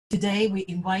Today we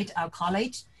invite our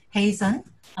colleague, Heesun,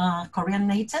 Korean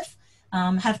native,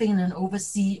 having an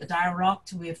overseas dialogue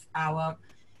with our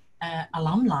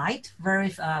alumni,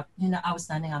 very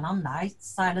outstanding alumni,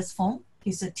 Silas Fong.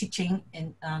 He's teaching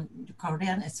in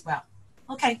Korean as well.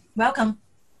 Okay, welcome.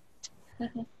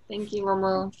 Thank you,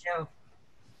 Momo. Sure.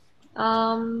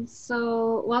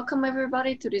 So welcome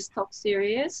everybody to this talk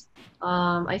series.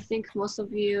 I think most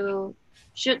of you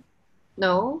should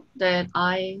know that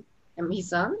I am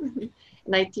Heesun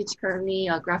and I teach currently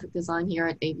graphic design here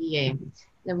at ABA.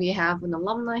 Then we have an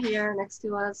alumni here next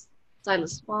to us,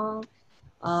 Silas Fong.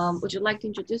 Would you like to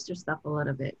introduce yourself a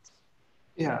little bit?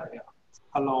 Yeah.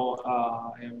 Hello,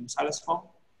 I am Silas Fong.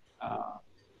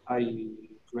 I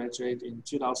graduated in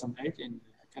 2008 in the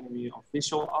Academy of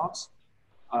Visual Arts.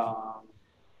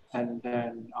 And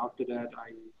then after that,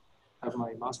 I have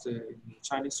my master in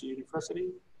Chinese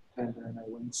University. And then I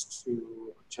went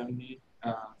to Germany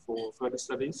for further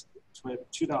studies from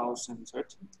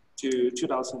 2013 to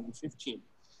 2015.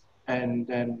 And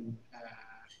then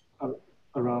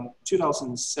around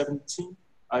 2017,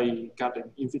 I got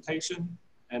an invitation,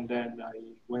 and then I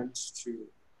went to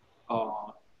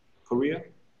Korea,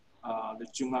 the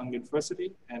Jungang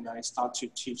University, and I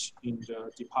started to teach in the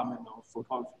Department of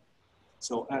Photography.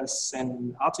 So as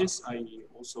an artist, I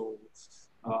also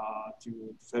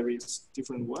do various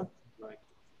different work, like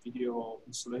video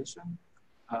installation.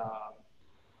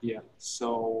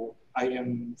 So I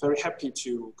am very happy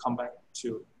to come back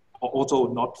to, although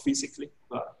not physically,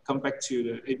 but come back to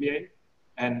the ABA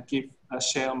and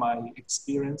share my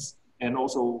experience, and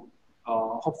also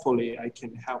hopefully I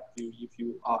can help you if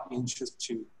you are interested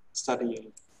to study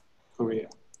in Korea.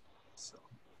 So,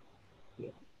 yeah.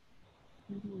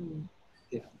 Mm-hmm.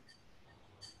 Yeah.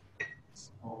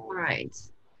 All right.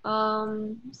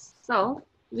 So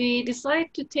we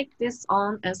decided to take this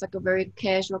on as like a very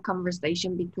casual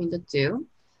conversation between the two,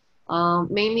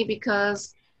 mainly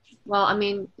because, well, I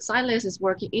mean, Silas is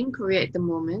working in Korea at the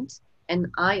moment, and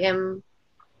I am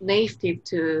native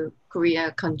to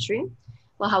Korea country.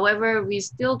 Well, however, we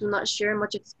still do not share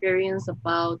much experience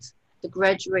about the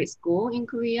graduate school in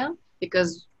Korea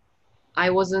because I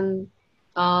wasn't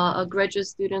a graduate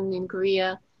student in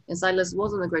Korea, and Silas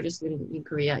wasn't a graduate student in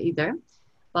Korea either.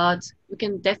 But we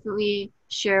can definitely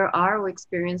share our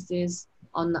experiences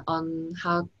on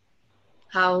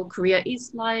how Korea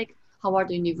is like, how are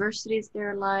the universities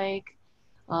there like,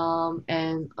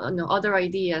 and other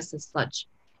ideas as such.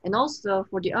 And also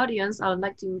for the audience, I would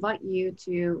like to invite you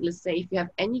to, let's say, if you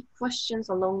have any questions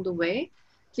along the way,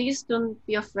 please don't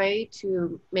be afraid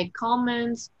to make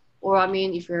comments, or I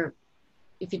mean, if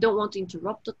you don't want to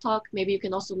interrupt the talk, maybe you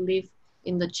can also leave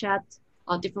in the chat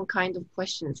different kind of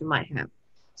questions you might have.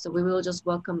 So we will just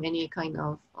welcome any kind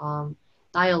of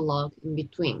dialogue in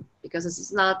between, because this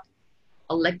is not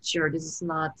a lecture. This is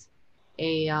not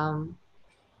a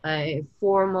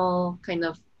formal kind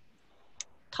of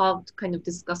talk to kind of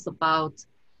discuss about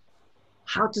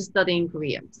how to study in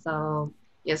Korea. So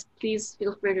yes, please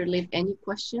feel free to leave any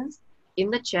questions in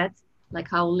the chat, like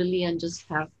how Lillian just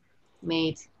have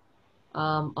made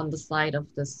on the side of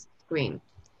the screen.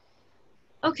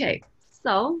 Okay,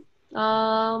 so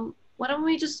why don't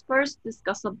we just first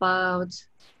discuss about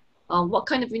what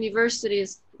kind of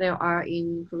universities there are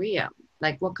in Korea,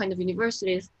 like what kind of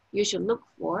universities you should look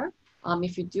for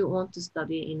if you do want to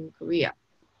study in Korea.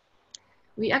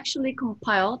 We actually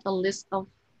compiled a list of,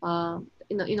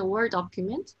 in a Word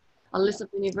document, a list of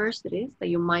universities that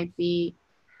you might be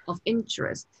of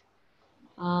interest.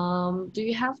 Do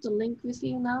you have the link with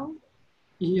you now?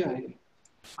 Yeah,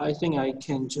 I think I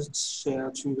can just share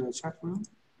to the chat room,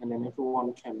 and then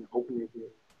everyone can open it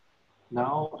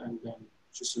now, and then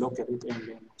just look at it and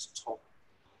then also talk.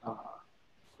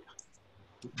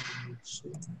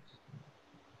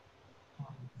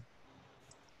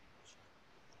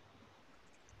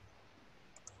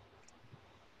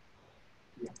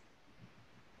 Yeah.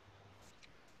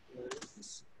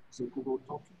 Is it Google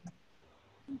talking?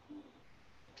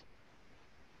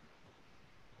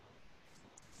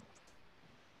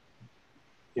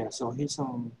 Yeah, so he's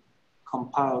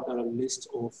compiled a list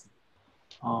of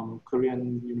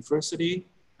Korean university.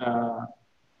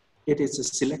 It is a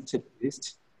selected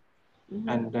list,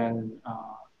 and then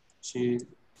she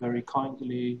very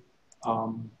kindly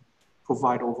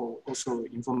provide also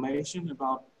information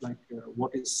about like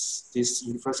what is this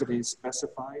university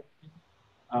specified,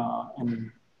 and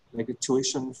like a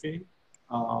tuition fee,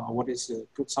 what is the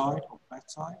good side or bad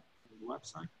side of the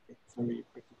website. It's very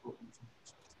practical information.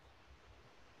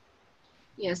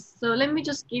 Yes, so let me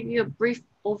just give you a brief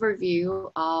overview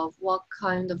of what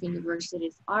kind of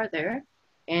universities are there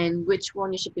and which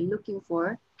one you should be looking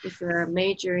for if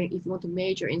you want to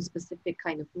major in specific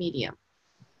kind of media.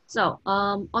 So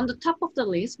on the top of the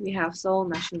list, we have Seoul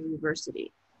National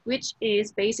University, which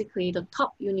is basically the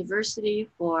top university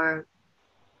for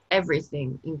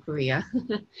everything in Korea.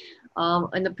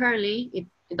 And apparently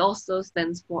it also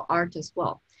stands for art as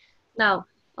well. Now,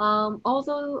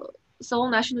 although Seoul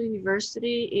National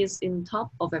University is in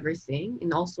top of everything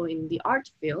and also in the art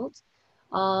field,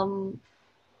 to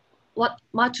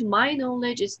my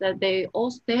knowledge is that they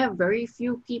have very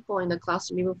few people in the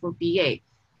classroom even for BA.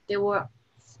 They were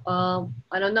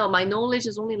I don't know, my knowledge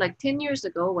is only like 10 years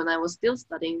ago when I was still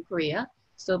studying in Korea.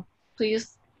 So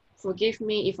please forgive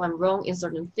me if I'm wrong in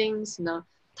certain things. You know,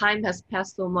 time has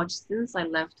passed so much since I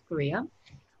left Korea.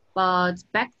 But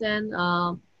back then,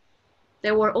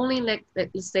 there were only like,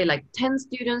 let's say like 10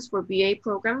 students for BA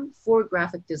program for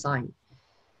graphic design.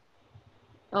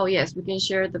 Oh yes, we can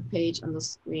share the page on the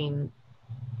screen.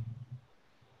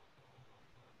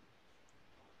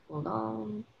 Hold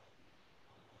on.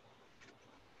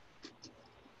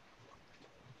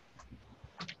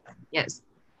 Yes,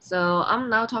 so I'm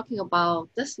now talking about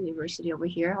this university over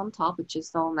here on top, which is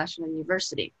Seoul National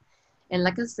University. And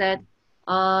like I said,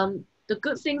 the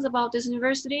good things about this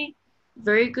university,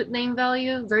 very good name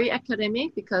value, very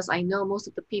academic, because I know most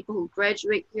of the people who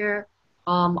graduate here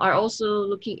are also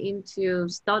looking into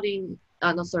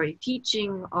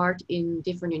teaching art in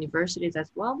different universities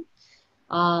as well.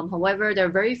 However, there are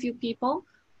very few people.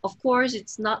 Of course,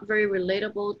 it's not very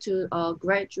relatable to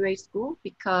graduate school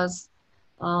because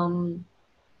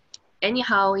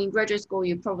anyhow, in graduate school,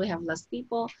 you probably have less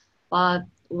people. But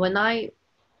when I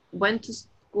went to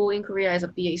school in Korea as a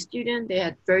BA student, they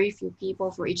had very few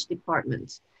people for each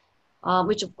department,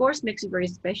 which of course makes it very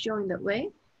special in that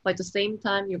way. But at the same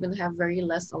time, you're going to have very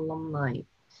less alumni.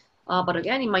 But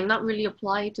again, it might not really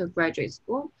apply to graduate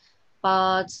school.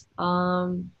 But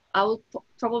I would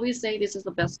probably say this is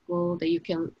the best school that you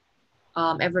can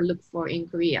ever look for in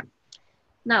Korea.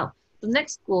 Now, the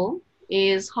next school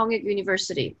is Hongik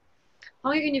University.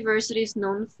 Hongik University is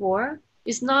known for,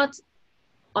 it's not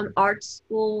an art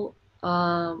school,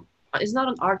 it's not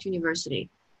an art university.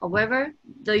 However,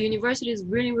 the university is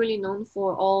really, really known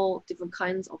for all different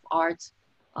kinds of art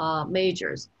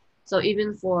majors. So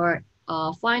even for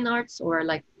fine arts, or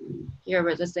like here,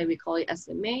 let's say we call it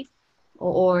SMA,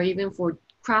 or even for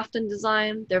craft and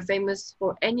design, they're famous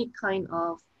for any kind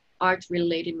of art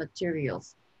related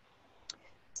materials.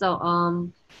 So,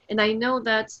 and I know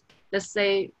that, let's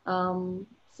say,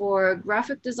 for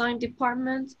graphic design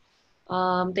department,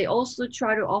 they also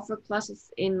try to offer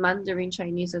classes in Mandarin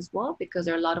Chinese as well, because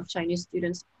there are a lot of Chinese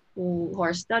students who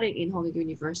are studying in Hongik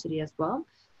University as well.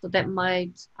 So that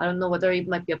might, I don't know whether it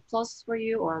might be a plus for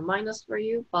you or a minus for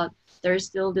you, but there is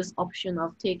still this option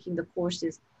of taking the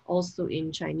courses also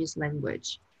in Chinese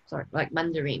language, sorry, like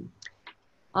Mandarin.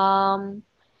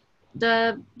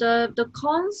 The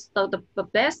cons, the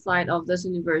best side of this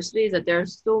university is that there are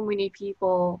so many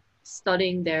people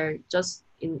studying there, just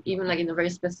in even like in a very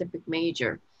specific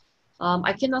major.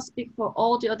 I cannot speak for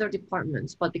all the other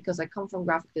departments, but because I come from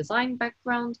graphic design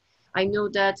background, I know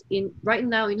that right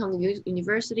now in Hongik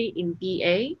University in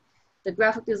BA, the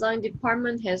graphic design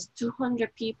department has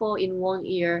 200 people in 1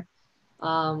 year,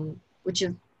 which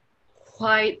is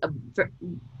quite a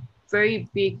very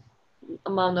big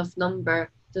amount of number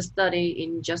to study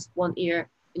in just 1 year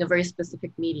in a very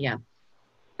specific media.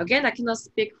 Again, I cannot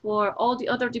speak for all the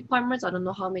other departments. I don't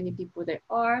know how many people there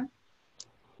are,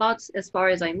 but as far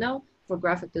as I know, for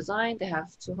graphic design, they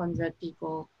have 200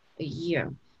 people a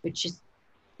year, which is,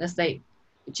 let's say,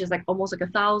 which is like almost like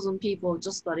 1,000 people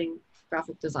just studying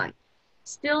graphic design.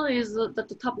 Still is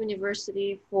the top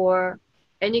university for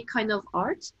any kind of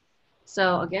art.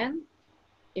 So again,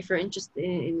 if you're interested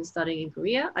in studying in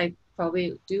Korea, I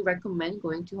probably do recommend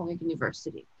going to Hongik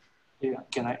University. Yeah,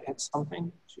 can I add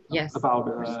something Yes, about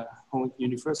Hongik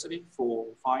University for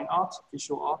fine art,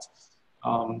 visual art?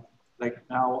 Like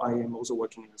now I am also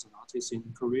working as an artist in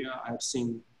Korea. I've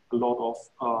seen a lot of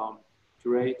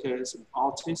curators and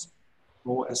artists,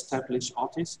 more established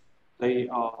artists. They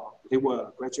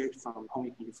were graduated from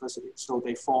Hongik University, so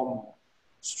they form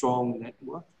strong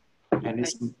network,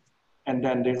 and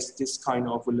then there's this kind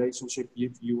of relationship.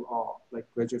 If you are like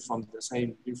graduate from the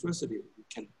same university, you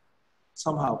can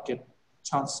somehow get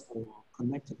chance or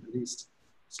connected at least.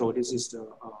 So this is the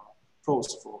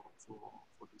pros for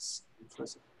this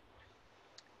university.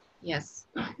 yes,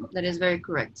 that is very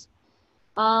correct.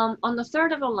 On the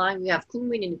third of the line, we have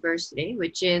Kookmin University,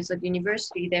 which is a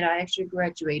university that I actually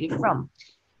graduated from.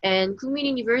 And Kookmin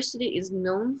University is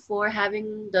known for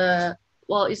having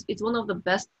it's one of the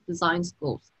best design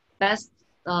schools, best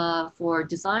for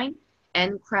design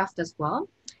and craft as well.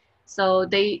 So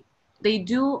they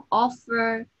do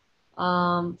offer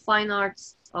fine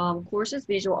arts courses,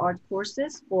 visual art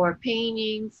courses for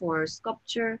painting, for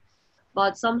sculpture,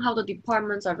 but somehow the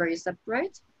departments are very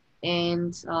separate.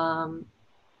 And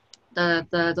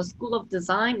the School of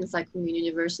Design inside Korean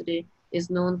University is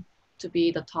known to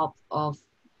be the top of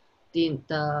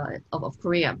of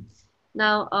Korea.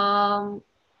 Now,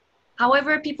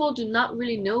 however, people do not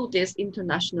really know this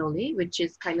internationally, which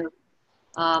is kind of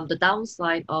the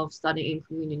downside of studying in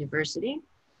Korean University.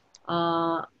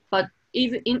 But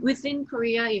even within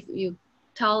Korea, if you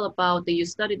tell about that you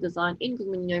study design in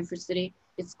Korean University,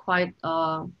 it's quite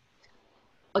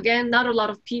again, not a lot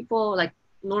of people, like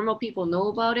normal people, know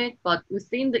about it. But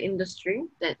within the industry,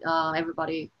 that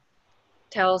everybody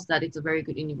tells that it's a very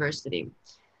good university.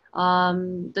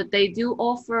 That they do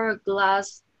offer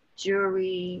glass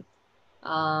jewelry,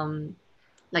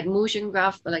 like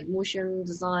like motion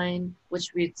design,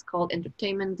 which it's called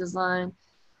entertainment design,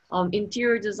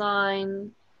 interior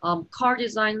design, car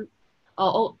design,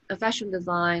 fashion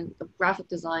design, graphic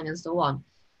design, and so on.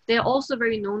 They're also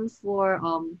very known for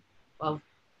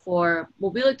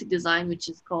mobility design, which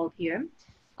is called here,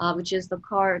 which is the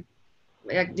car,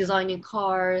 like designing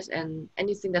cars and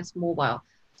anything that's mobile.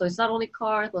 So it's not only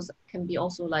cars, but can be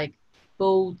also like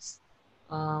boats,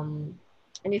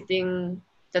 anything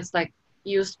that's like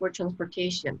used for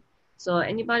transportation. So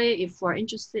anybody, if we're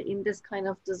interested in this kind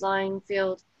of design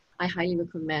field, I highly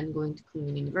recommend going to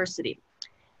Korean University.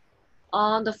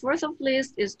 On the fourth of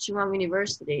list is Chunghwa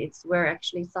University. It's where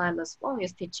actually Silas Fong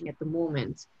is teaching at the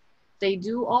moment. They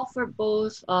do offer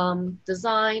both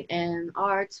design and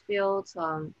arts fields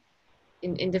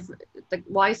in different, the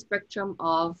wide spectrum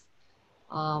of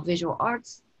visual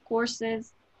arts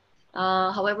courses.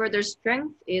 However, their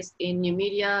strength is in new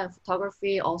media,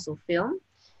 photography, also film.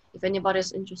 If anybody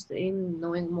is interested in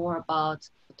knowing more about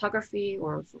photography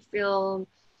or for film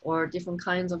or different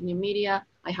kinds of new media,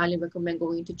 I highly recommend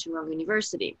going to Chunghwa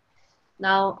University.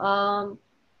 Now,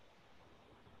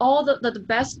 all the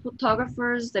best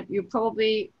photographers that you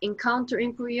probably encounter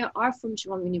in Korea are from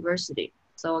Chunghwa University.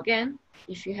 So again,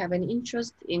 if you have any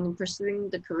interest in pursuing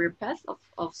the career path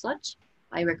of such,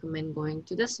 I recommend going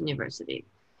to this university.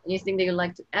 Anything that you'd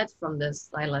like to add from this,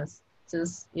 Silas,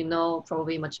 since you know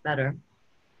probably much better?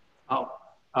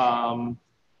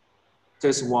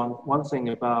 There's one thing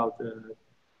about the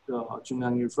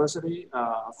Chunghwa University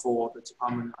for the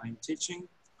department I'm teaching,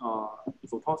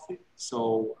 photography.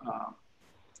 So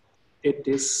it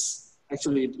is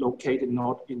actually located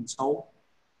not in Seoul.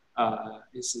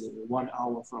 It's 1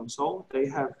 hour from Seoul. They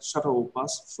have shuttle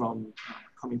bus from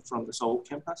coming from the Seoul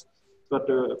campus. But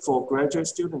for graduate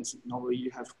students, normally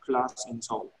you have class in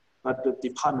Seoul, but the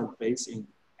department based in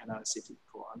another city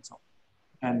called Seoul.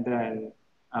 And then,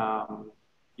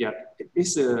 yeah,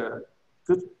 it's a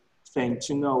good thing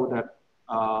to know that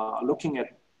looking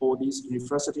at all these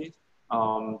universities,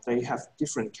 they have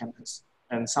different campus.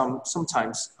 And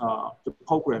sometimes the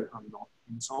program are not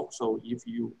in Seoul. So if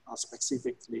you are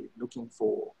specifically looking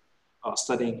for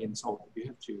studying in Seoul, you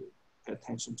have to pay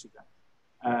attention to that.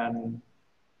 And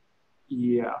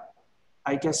yeah,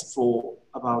 I guess for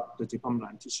about the department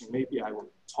I'm teaching, maybe I will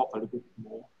talk a little bit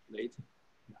more later.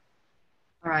 Yeah.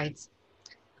 All right.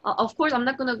 Of course, I'm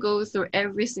not going to go through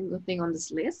every single thing on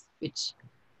this list, which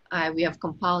we have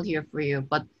compiled here for you,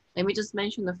 but let me just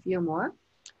mention a few more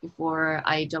before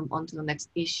I jump on to the next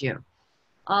issue.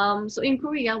 So in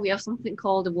Korea, we have something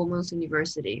called the Women's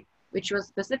University, which was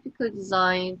specifically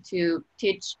designed to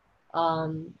teach,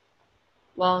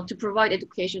 well, to provide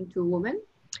education to women.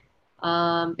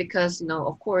 Because, you know,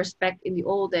 of course, back in the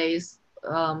old days,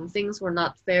 things were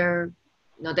not fair.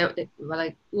 You know,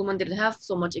 like women didn't have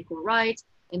so much equal rights,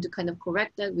 and to kind of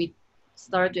correct that, we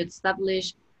started to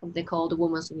establish something called the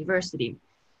Women's University.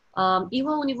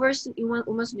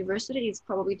 Women's University is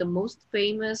probably the most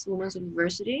famous women's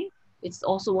university. It's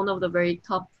also one of the very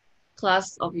top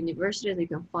class of universities you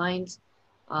can find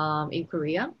in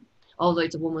Korea, although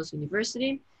it's a women's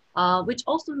university. Which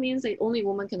also means that only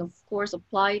women can, of course,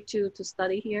 apply to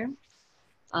study here.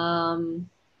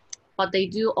 But they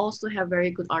do also have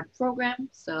very good art program.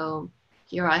 So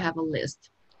here I have a list.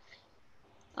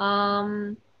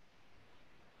 The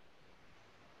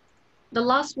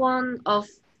last one of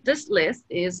this list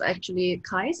is actually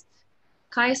KAIST.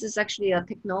 KAIST is actually a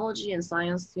technology and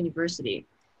science university,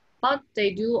 but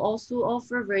they do also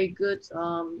offer very good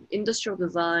industrial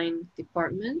design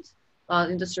department,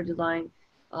 industrial design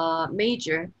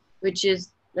major, which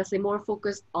is, let's say, more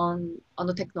focused on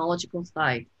the technological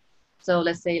side. So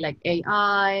let's say like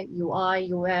AI,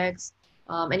 UI, UX,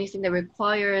 anything that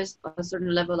requires a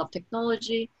certain level of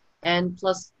technology, and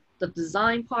plus the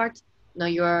design part, now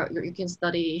you can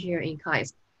study here in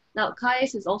KAIST. Now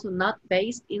KAIST is also not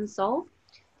based in Seoul.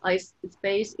 It's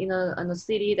based in a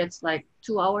city that's like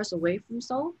 2 hours away from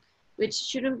Seoul, which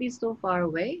shouldn't be so far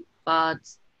away. But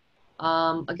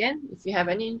again, if you have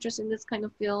any interest in this kind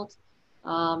of field,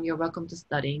 you're welcome to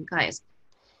study in KAIST.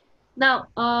 Now,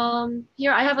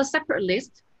 here I have a separate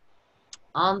list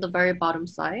on the very bottom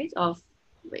side of,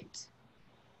 wait,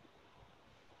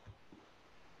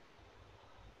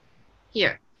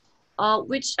 here,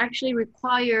 which actually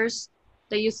requires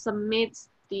that you submit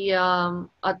the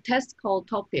a test called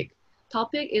TOPIK.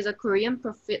 TOPIK is a Korean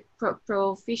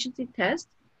proficiency test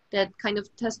that kind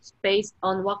of tests based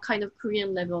on what kind of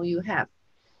Korean level you have.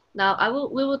 Now,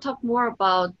 we will talk more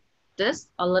about this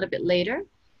a little bit later,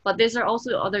 but these are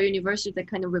also other universities that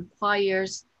kind of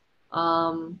requires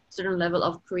certain level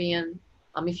of Korean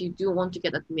if you do want to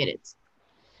get admitted.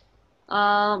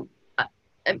 I'm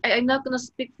not going to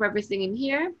speak for everything in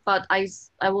here, but I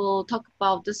will talk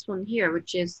about this one here,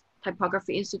 which is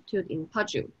Typography Institute in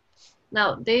Paju.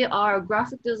 Now, they are a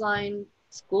graphic design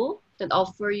school that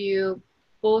offer you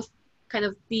both kind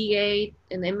of BA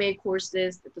and MA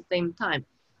courses at the same time.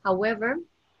 However,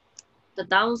 the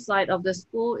downside of the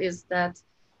school is that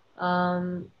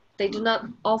they do not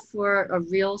offer a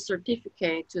real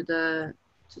certificate to the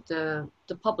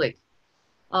public.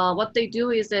 What they do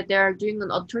is that they're doing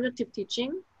an alternative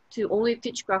teaching to only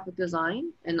teach graphic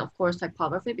design and of course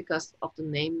typography because of the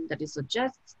name that it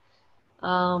suggests.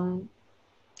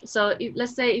 So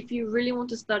let's say if you really want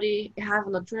to study, have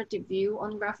an alternative view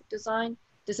on graphic design,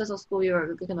 this is a school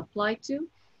you can apply to.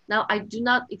 Now, I do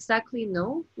not exactly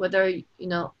know whether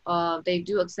they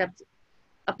do accept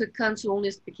applicants who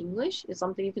only speak English. It's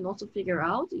something you can also figure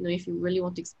out, if you really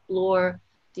want to explore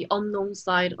the unknown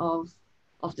side of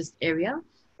this area.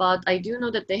 But I do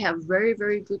know that they have very,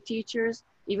 very good teachers,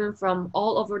 even from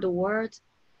all over the world.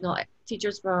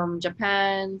 Teachers from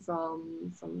Japan,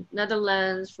 from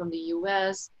Netherlands, from the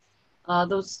US,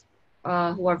 those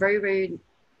who are very, very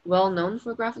well known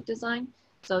for graphic design.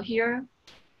 So here,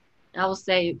 I will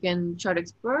say you can try to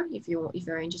explore if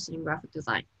you're interested in graphic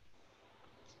design.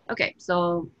 Okay,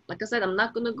 so like I said, I'm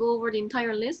not gonna go over the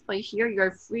entire list, but here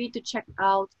you're free to check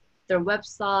out their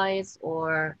websites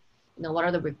or what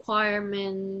are the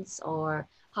requirements or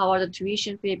how are the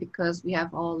tuition fee, because we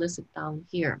have all listed down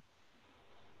here.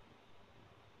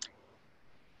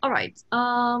 All right.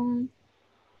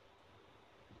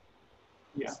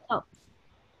 Yeah. Oh.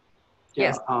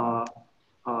 Yeah. Yes.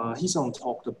 Heesun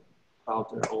talked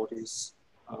about all these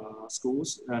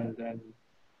schools, and then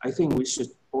I think we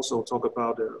should also talk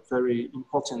about a very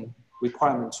important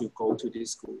requirement to go to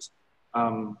these schools.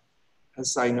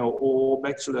 As I know, all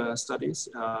bachelor studies,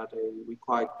 they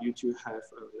require you to have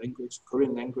a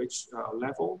Korean language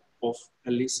level of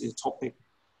at least a topic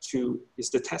 2 is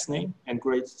the test name and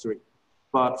grade 3.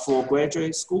 But for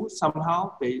graduate school,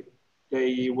 somehow they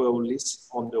will list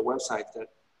on the website that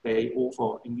they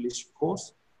offer English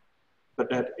course, but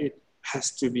that it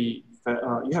has to be,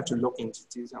 you have to look into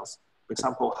details. For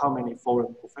example, how many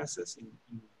foreign professors in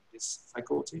this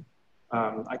faculty.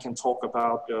 I can talk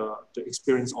about the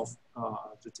experience of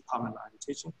the department I'm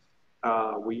teaching.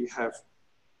 We have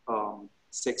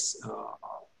 6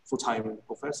 full-time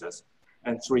professors,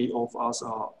 and 3 of us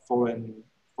are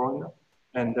foreigner.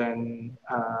 And then,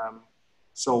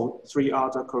 so 3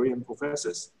 other Korean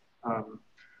professors.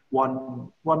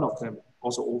 One of them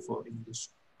also offer English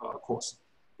course.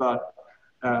 But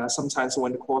sometimes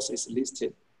when the course is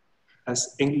listed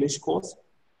as English course,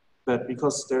 but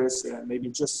because there's maybe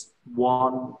just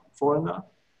one foreigner,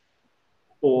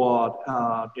 or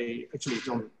they actually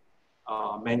don't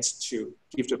meant to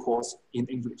give the course in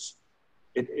English.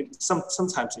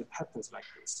 Sometimes it happens like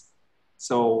this.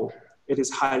 So it is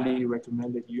highly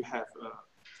recommended you have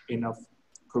enough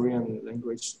Korean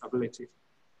language ability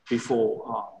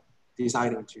before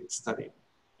deciding to study.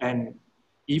 And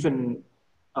even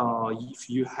if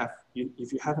you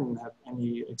haven't had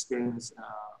any experience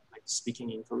like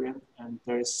speaking in Korean, and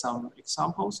there is some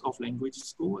examples of language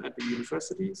school at the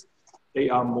universities, they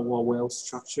are more well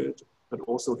structured, but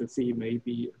also the fee may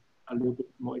be a little bit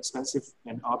more expensive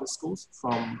than other schools,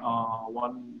 from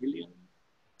 1 million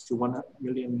to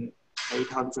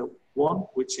 1,800,000 won,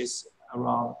 which is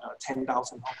around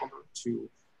 10,000 Hong Kong dollar to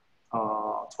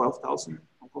 12,000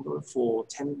 Hong Kong dollar for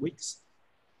 10 weeks.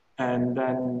 And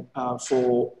then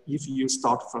if you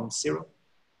start from 0,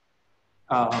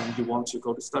 you want to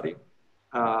go to study,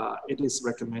 it is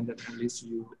recommended at least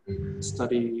you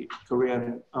study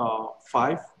Korean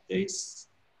 5 days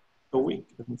a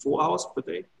week, 4 hours per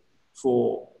day,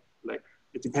 for like,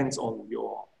 it depends on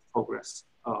your progress,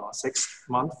 6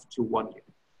 months to 1 year.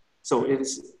 So it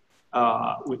is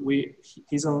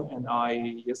Heesun and I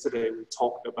yesterday we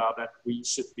talked about that we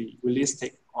should be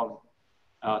realistic on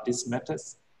these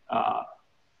methods,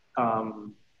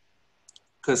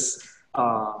 because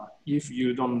if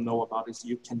you don't know about this,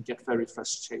 you can get very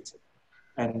frustrated.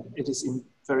 And it is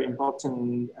very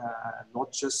important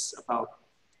not just about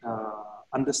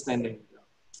understanding the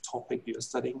topic you're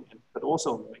studying, but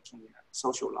also making a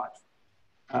social life.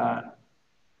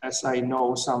 As I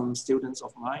know some students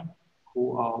of mine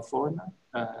who are foreigner,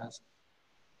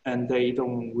 and they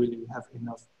don't really have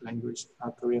enough language,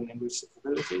 Korean language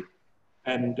ability,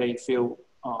 and they feel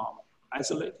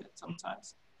isolated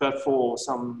sometimes. But for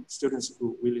some students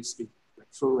who really speak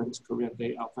fluent Korean,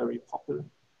 they are very popular.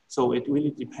 So it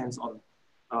really depends on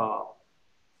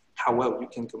how well you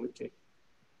can communicate.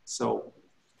 So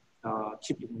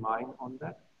keep in mind on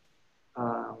that.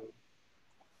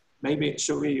 Maybe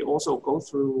should we also go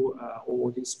through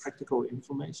all this practical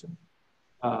information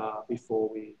before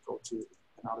we go to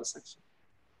another section?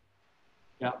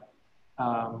 Yeah.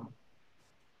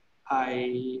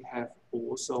 I have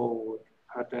also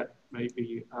heard that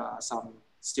maybe some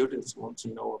students want to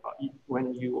know about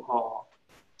when you are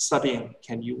studying,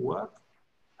 can you work?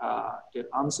 The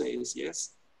answer is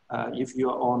yes. If you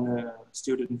are on a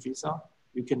student visa,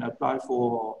 you can apply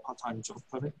for part-time job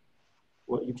permit.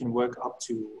 Well, you can work up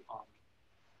to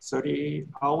 30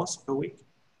 hours per week.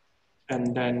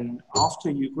 And then after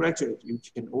you graduate, you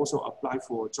can also apply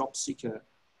for a job seeker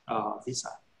visa.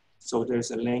 So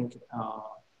there's a link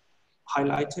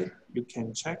highlighted, you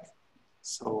can check.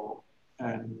 So,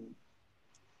 and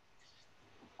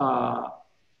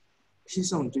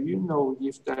Heesun, do you know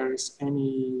if there is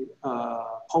any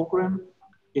program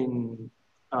in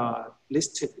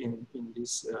listed in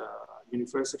these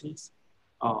universities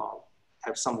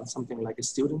have something like a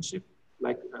studentship,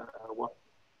 like what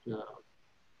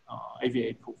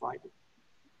AVA provided?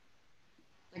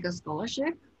 Like a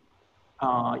scholarship?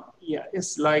 Yeah,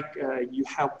 it's like you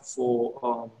help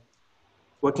for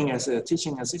working as a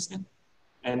teaching assistant,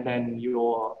 and then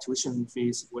your tuition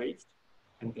fees waived,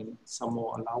 and then some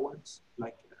more allowance,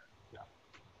 like yeah.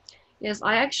 Yes,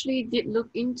 I actually did look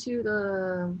into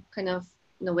the kind of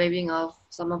the waiving of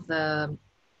some of the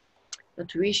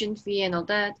tuition fee and all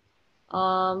that.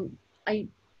 I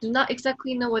do not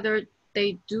exactly know whether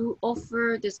they do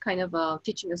offer this kind of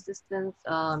teaching assistant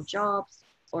jobs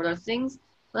or other things.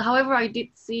 But however, I did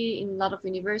see in a lot of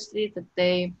universities that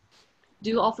they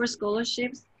do offer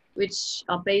scholarships which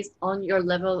are based on your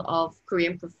level of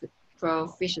Korean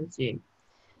proficiency.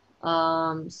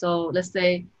 So let's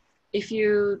say if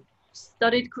you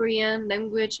studied Korean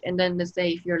language and then let's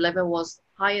say if your level was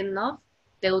high enough,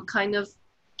 they'll kind of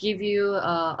give you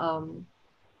a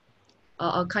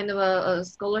kind of a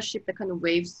scholarship that kind of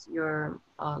waives your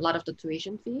a lot of the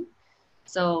tuition fee.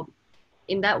 So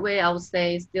in that way, I would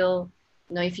say still,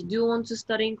 you know, if you do want to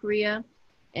study in Korea,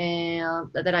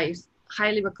 and that I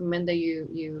highly recommend that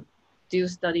you do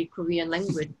study Korean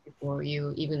language before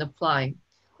you even apply.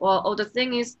 Well, oh, the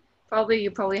thing is,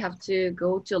 you probably have to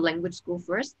go to a language school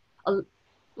first.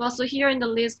 Well, so here in the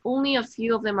list, only a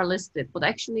few of them are listed, but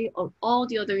actually all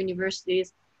the other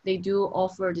universities, they do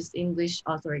offer this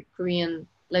Korean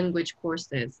language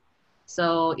courses.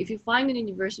 So if you find an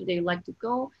university that you like to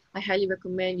go, I highly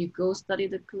recommend you go study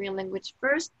the Korean language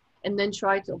first and then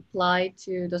try to apply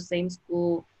to the same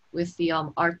school with the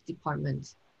art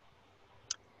department.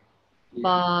 Yeah.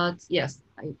 But yes,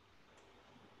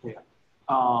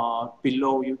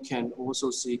 below you can also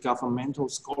see governmental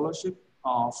scholarship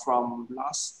from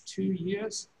last 2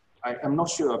 years. I'm not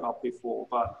sure about before,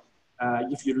 but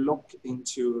if you look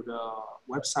into the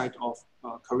website of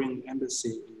Korean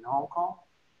Embassy in Hong Kong,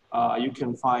 you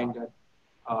can find that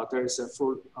there is a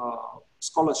full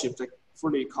scholarship that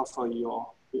fully cover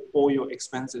all your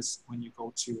expenses when you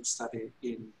go to study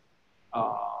in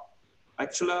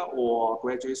bachelor or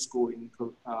graduate school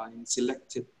in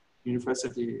selected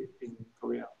university in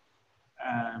Korea.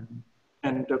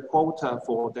 And the quota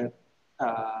for that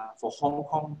for Hong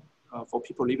Kong, for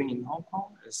people living in Hong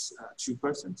Kong is 2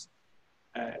 persons.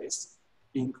 It's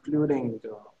including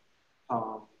the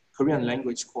Korean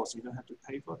language course. You don't have to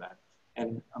pay for that.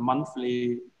 And a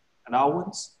monthly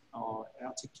allowance or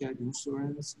air ticket,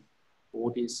 insurance,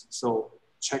 all this. So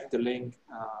check the link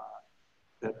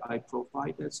that I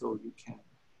provided so you can,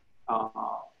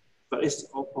 but it's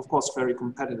of course very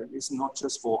competitive. It's not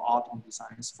just for art and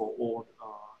design, it's for all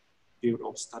field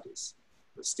of studies,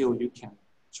 but still you can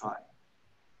try.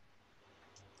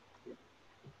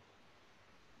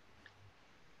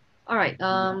 All right,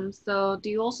 so do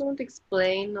you also want to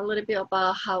explain a little bit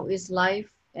about how is life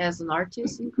as an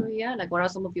artist in Korea? Like what are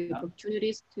some of your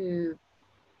opportunities to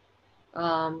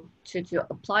to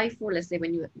apply for, let's say,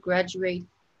 when you graduate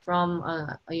from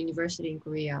a university in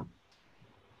Korea?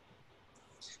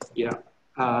 Yeah.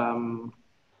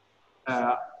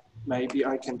 Maybe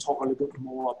I can talk a little bit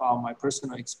more about my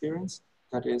personal experience.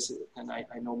 That is, and I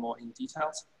know more in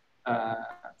details.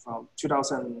 From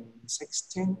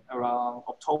 2016, around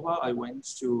October, I went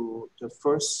to the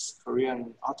first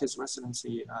Korean artist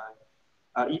residency.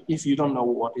 If you don't know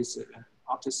what is an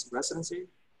artist residency,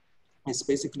 it's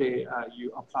basically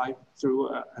you apply through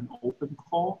an open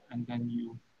call, and then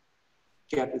you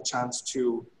get the chance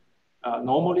to,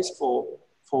 normally for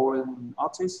foreign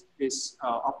artists, is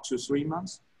up to 3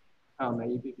 months,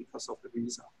 maybe because of the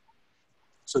visa.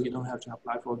 So you don't have to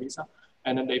apply for a visa.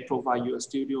 And then they provide you a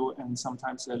studio and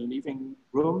sometimes a living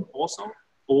room also,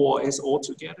 or it's all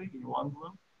together in one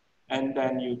room. And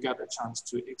then you get a chance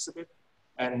to exhibit.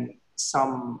 And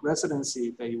some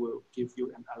residency, they will give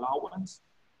you an allowance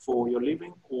for your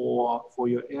living or for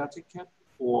your air ticket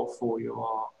or for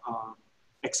your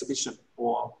exhibition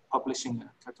or publishing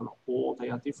a catalog. All they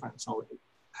are different. So it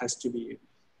has to be,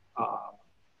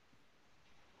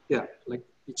 yeah, like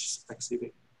each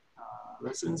specific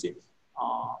residency.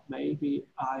 Maybe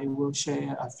I will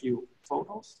share a few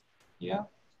photos here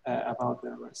about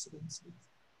the residency.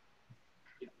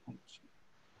 Yeah, thank you.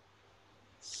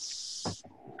 So,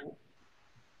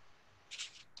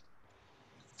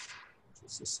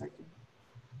 just a second.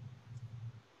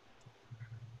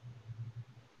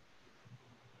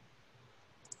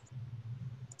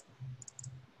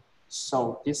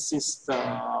 So this is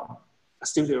the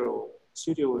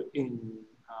studio in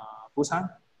Busan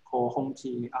called Hong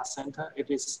Ki Art Center.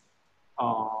 It is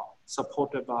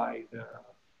supported by the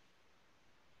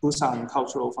Busan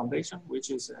Cultural Foundation,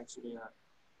 which is actually a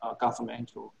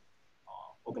governmental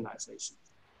organization.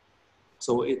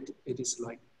 So it is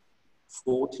like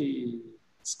 40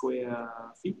 square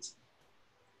feet.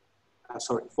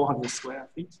 Sorry, 400 square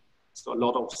feet. So a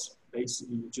lot of space,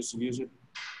 you just use it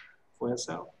for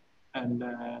yourself. And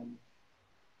then,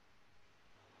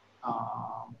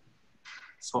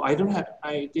 so I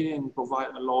didn't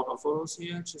provide a lot of photos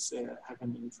here, just have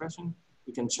an impression.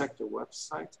 You can check the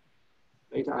website.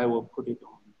 Later I will put it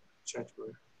on chat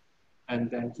room. And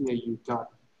then here you got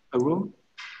a room.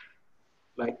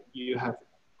 Like you have,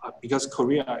 because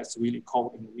Korea is really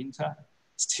cold in the winter,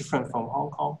 it's different from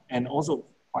Hong Kong, and also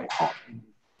quite hot in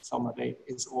summer day.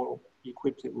 It's all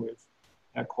equipped with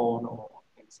aircon or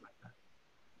things like that.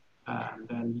 And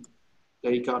then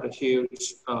they got a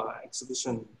huge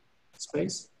exhibition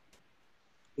space.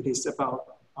 It is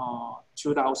about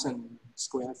 2,000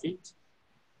 square feet.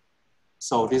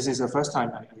 So this is the first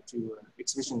time I do an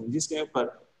exhibition in this scale,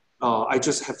 but I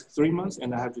just have 3 months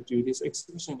and I have to do this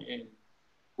exhibition in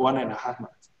 1.5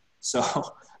 months. So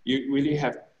you really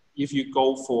have, if you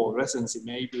go for residency,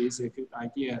 maybe it's a good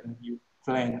idea that you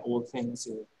plan all things,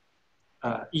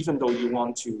 even though you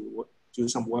want to do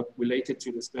some work related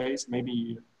to the space, maybe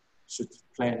you should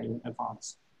plan in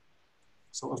advance.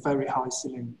 So a very high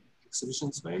ceiling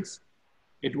exhibition space.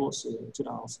 It was in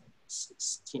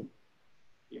 2016.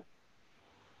 Yeah.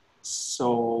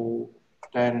 So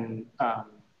then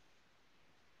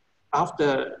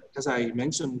after, as I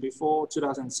mentioned before,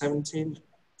 2017,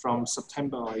 from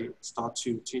September, I start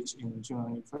to teach in Junior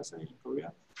University in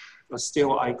Korea. But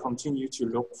still, I continue to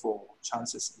look for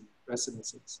chances in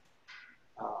residencies.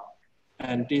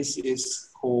 And this is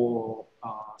called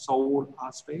Seoul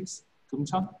Art Space,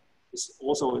 Kumcheon. It's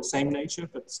also the same nature,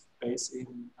 but based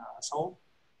in Seoul.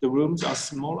 The rooms are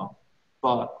smaller,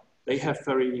 but they have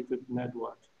very good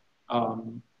network.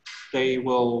 They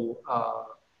will,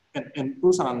 and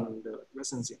Busan, the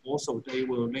residency, also, they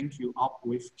will link you up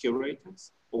with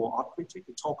curators or art critics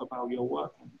to talk about your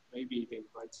work, and maybe they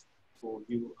write for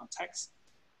you a text.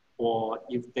 Or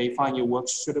if they find your work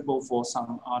suitable for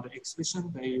some other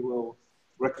exhibition, they will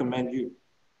recommend you.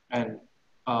 And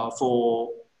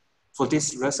for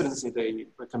this residency, they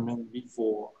recommend me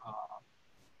for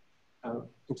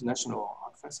international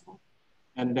art festival.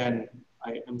 And then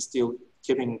I am still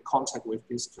keeping contact with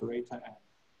this curator and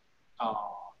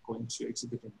going to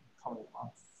exhibit in the coming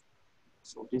month.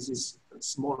 So this is a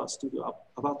smaller studio,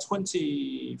 about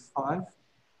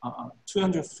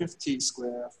 250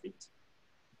 square feet.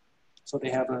 So they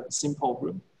have a simple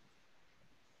room,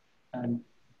 and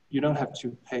you don't have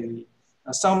to pay.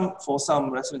 For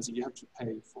some residency, you have to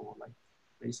pay for like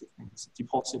basic things,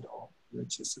 deposit or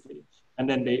electricity. And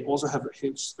then they also have a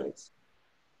huge space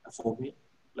for me,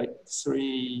 like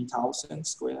 3,000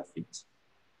 square feet.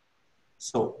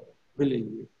 So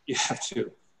really, you have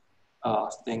to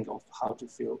think of how to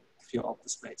fill up the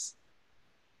space.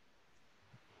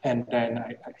 And then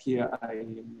here I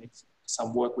make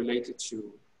some work related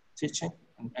to teaching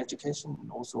and education,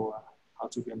 and also how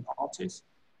to be an artist.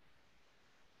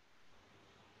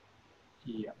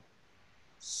 Yeah.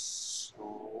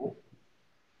 So,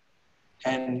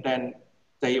 and then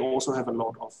they also have a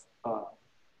lot of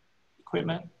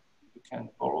equipment you can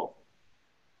borrow.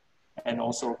 And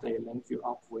also they link you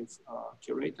up with a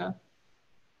curator.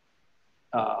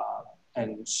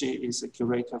 And she is a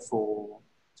curator for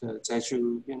the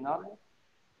Jeju Biennale,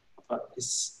 but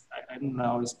I don't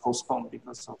know, it's postponed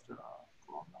because of the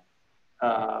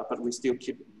corona. But we still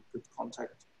keep in good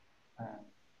contact. And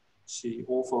she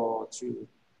offered to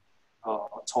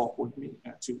talk with me,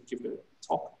 to give a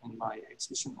talk in my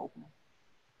exhibition opening.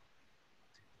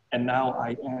 And now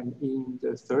I am in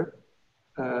the third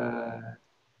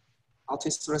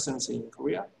artist residency in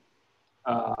Korea,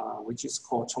 which is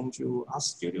called Cheongju Art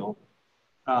Studio.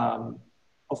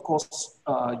 Of course,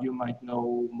 you might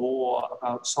know more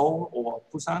about Seoul or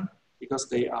Busan because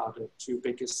they are the two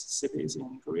biggest cities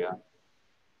in Korea.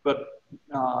 But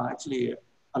actually,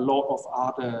 a lot of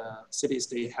other cities,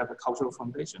 they have a cultural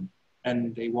foundation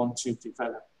and they want to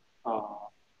develop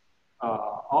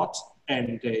art,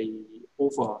 and they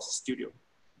offer studio.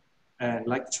 And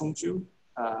like Cheongju,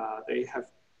 they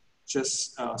have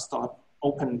just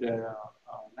opened the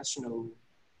National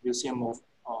Museum of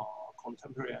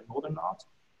Contemporary and Modern Art,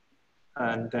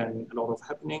 and then a lot of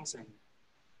happenings.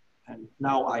 And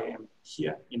now I am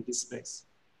here in this space.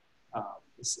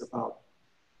 It's about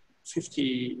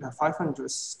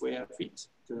 500 square feet,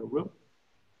 the room.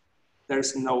 There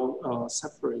is no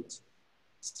separate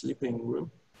sleeping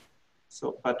room.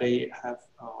 So, but they have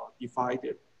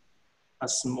divided a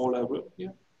smaller room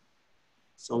here.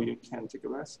 So you can take a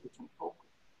rest, you can talk.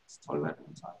 It's toilet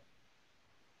inside.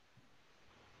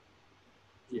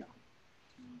 Yeah.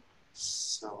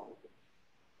 So,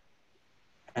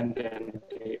 and then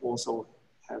they also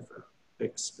have a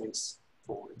big space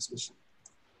for exhibition.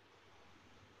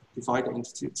 Divided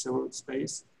into several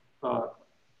space, but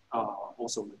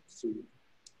also with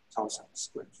 3,000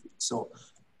 square feet. So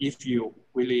if you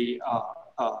really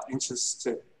are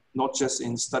interested, not just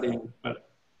in studying, but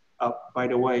by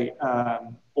the way,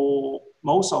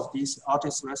 most of these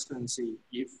artist residency,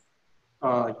 if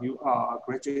you are a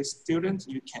graduate student,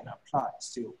 you can apply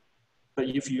still. But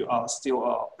if you are still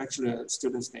a bachelor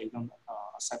student, they don't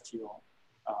accept your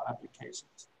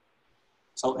applications.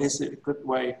 So it's a good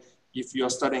way if you're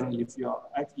studying, if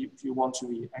you want to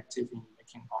be active in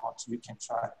making art, you can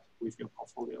try with your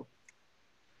portfolio.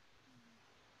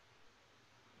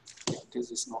 Yeah,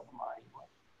 this is not my way,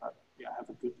 but yeah, I have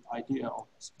a good idea of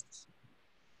this.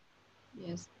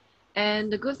 Yes.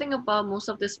 And the good thing about most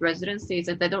of these residencies is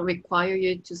that they don't require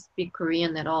you to speak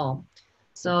Korean at all.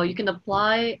 So you can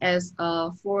apply as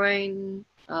a foreign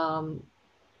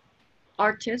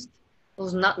artist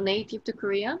who's not native to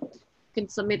Korea. You can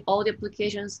submit all the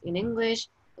applications in English,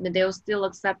 and then they'll still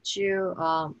accept you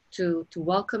to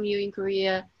welcome you in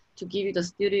Korea, to give you the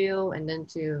studio, and then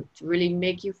to really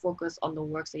make you focus on the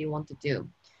works that you want to do.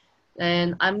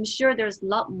 And I'm sure there's a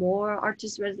lot more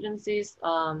artist residencies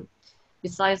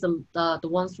besides the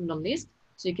ones from the list.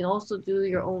 So you can also do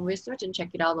your own research and check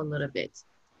it out a little bit.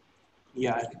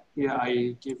 Yeah, here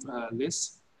I give a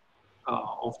list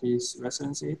of these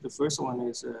residency. The first one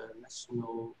is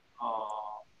National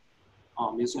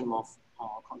Museum of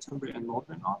Contemporary and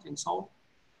Modern Art in Seoul.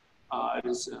 It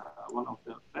is one of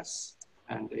the best,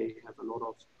 and they have a lot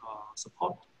of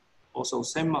support. Also,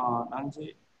 Sema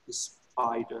Nanji is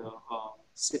by the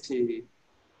City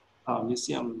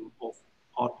Museum of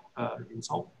Art in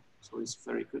Seoul, so it's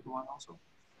a very good one also.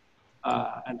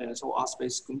 And then so Art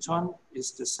Space Kuncheon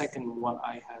is the second one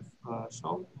I have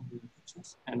shown in the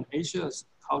pictures. And Asia's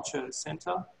Culture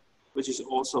Center, which is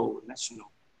also national,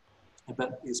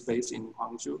 but is based in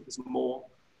Gwangju. Is more,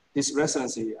 this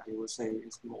residency, I would say,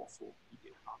 is more for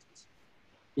media artists.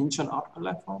 Incheon Art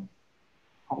Platform,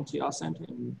 Hongji Art Center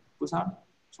in Busan,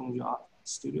 Cheongju Art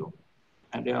Studio,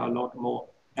 and there are a lot more.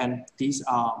 And these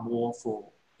are more for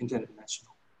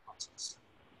international artists.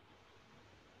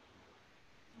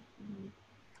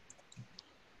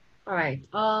 All right.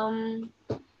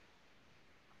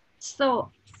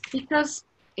 So because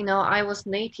I was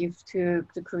native to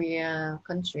the Korea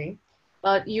country,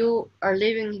 but you are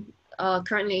living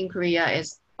currently in Korea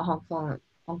as a Hong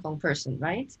Kong person,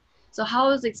 right? So how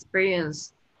is the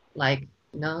experience like,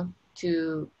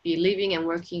 to be living and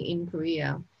working in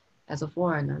Korea as a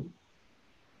foreigner?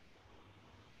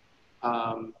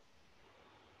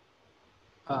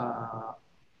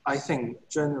 I think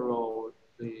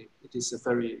generally it is a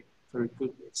very, very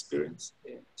good experience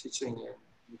in teaching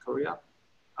in Korea.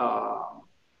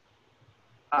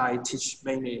 I teach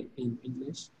mainly in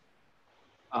English,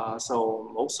 So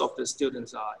most of the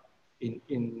students are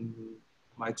in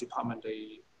my department,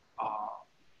 they are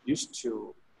used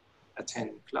to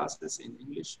attend classes in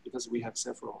English because we have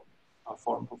several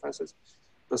foreign professors,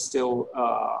 but still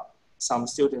some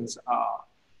students are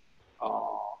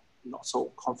not so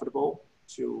comfortable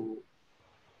to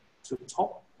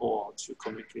talk or to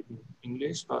communicate in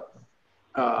English, but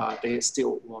they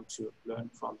still want to learn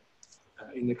from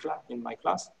in my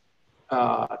class.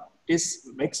 This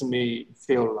makes me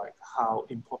feel like how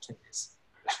important is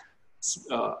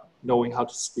knowing how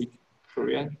to speak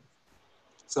Korean.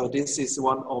 So this is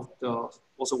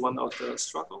also one of the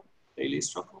daily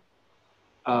struggle,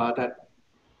 that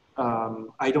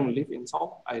I don't live in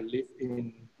Seoul. I live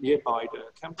in nearby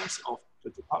the campus of the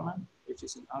department, which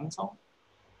is in Anson.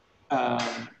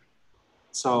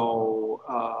 So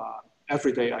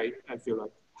every day I feel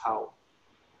like how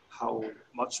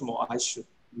much more I should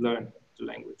learn the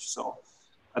language. So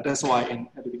that's why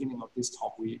at the beginning of this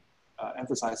talk, we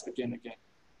emphasize again,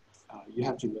 you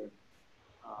have to learn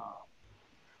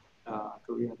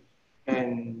Korean.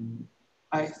 And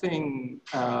I think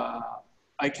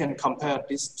I can compare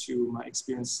this to my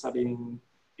experience studying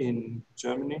in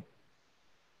Germany.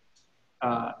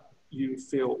 You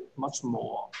feel much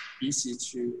more easy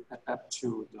to adapt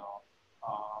to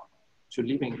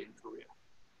living in Korea.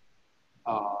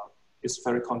 It's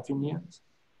very convenient.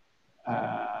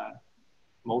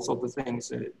 Most of the things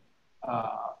that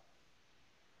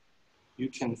you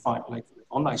can find, like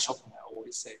online shopping, I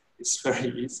always say it's very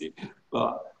easy,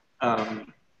 but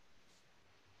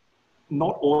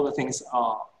not all the things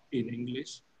are in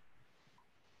English.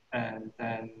 And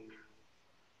then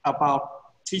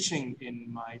about teaching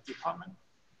in my department,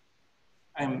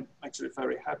 I'm actually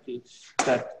very happy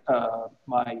that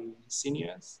my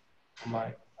seniors,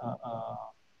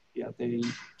 they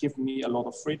give me a lot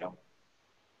of freedom,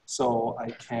 so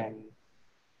I can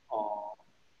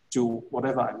do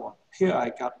whatever I want. Here I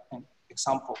got an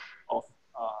example of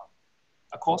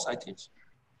a course I teach.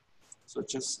 So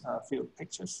just a few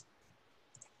pictures.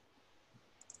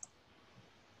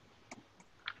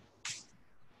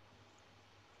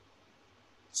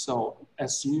 So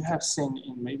as you have seen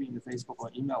in maybe in the Facebook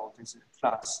or email, this is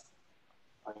class.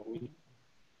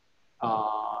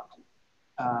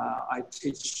 I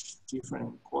teach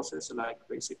different courses like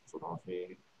basic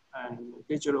photography and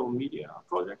digital media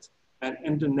projects.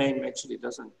 And the name actually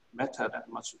doesn't matter that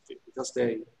much because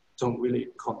they don't really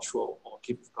control or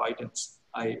give guidance.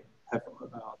 I have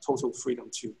total freedom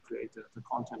to create the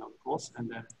content of the course. And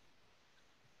then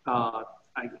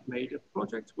I made a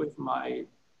project with my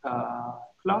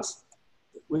class,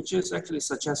 which is actually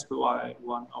suggested by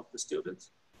one of the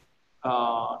students.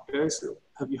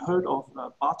 Have you heard of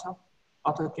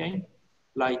barter game?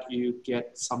 Like you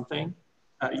get something,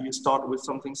 you start with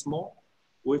something small,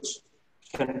 which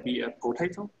can be a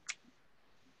potato,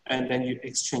 and then you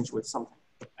exchange with something.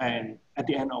 And at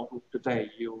the end of the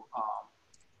day, you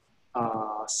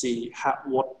see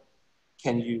what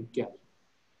can you get.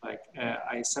 Like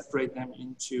I separate them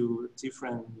into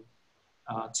different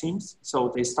teams.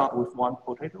 So they start with one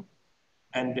potato,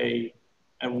 and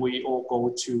we all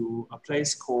go to a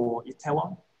place called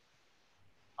Itaewon.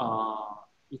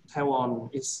 Itaewon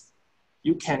is,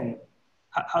 you can,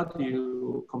 how do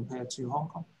you compare to Hong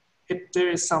Kong? There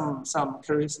is some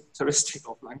characteristic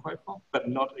of Lan Kwai Fong, but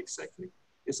not exactly.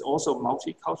 It's also a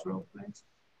multicultural place.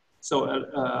 So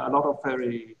a lot of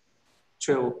very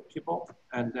chill people.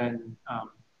 And then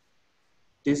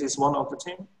this is one of the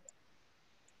team.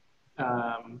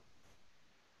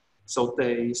 So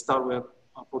they start with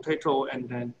a potato, and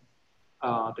then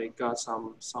they got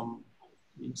some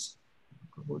these,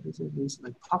 what is it? These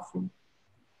like puffin.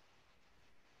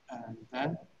 And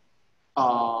then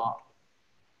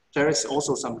there is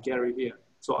also some gallery here.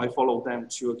 So I follow them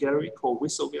to a gallery called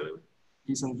Whistle Gallery.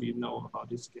 Heesun, do you know about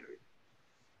this gallery?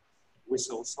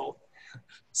 Whistle Soul.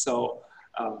 So,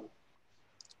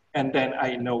 and then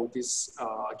I know this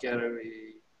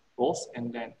gallery boss,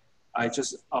 and then I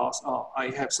just asked, I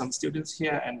have some students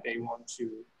here and they want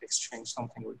to exchange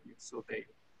something with you. So they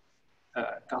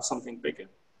got something bigger.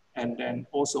 And then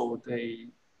also they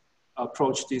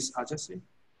approach this agency,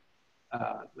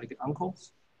 like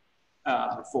uncles,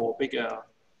 for bigger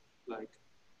like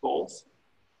balls.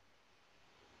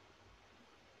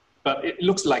 But it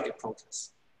looks like a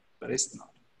protest, but it's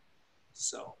not.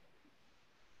 So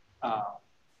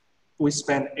we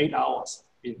spent 8 hours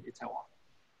in Itaewon.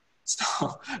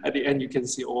 So at the end, you can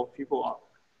see all people are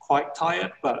quite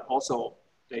tired, but also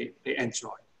they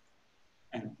enjoy.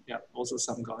 And yeah, also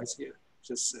some guys here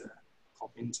just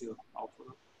pop into our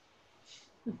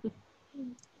program.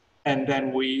 and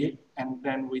then we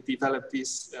develop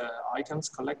these items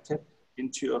collected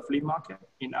into a flea market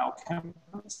in our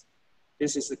campus.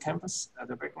 This is the campus at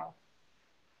the background,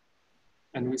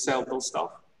 and we sell those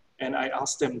stuff. And I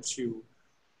asked them to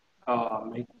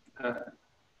make an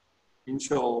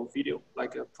intro video,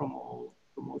 like a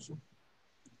promotion.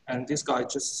 And this guy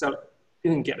just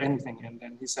didn't get anything, and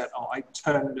then he said, "Oh, I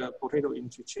turned the potato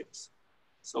into chips."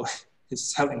 So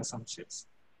he's selling some chips.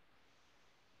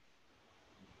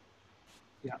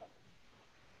 Yeah.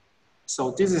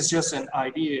 So this is just an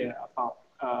idea about,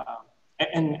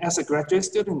 and as a graduate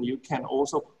student, you can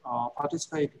also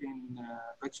participate in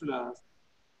bachelor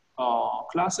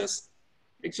classes.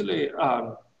 Actually,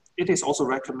 it is also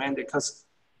recommended because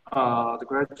the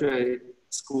graduate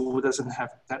school doesn't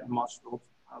have that much of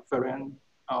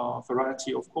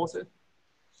variety of courses.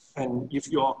 And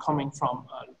if you are coming from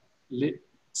a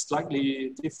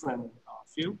slightly different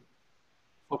field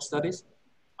of studies,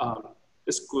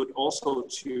 it's good also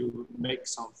to make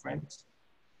some friends.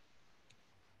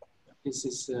 This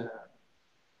is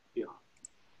yeah,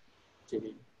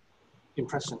 the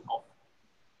impression of.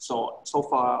 So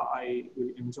far, I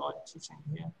really enjoy teaching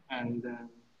here, and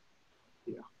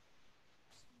yeah.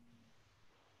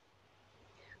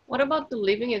 What about the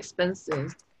living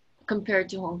expenses compared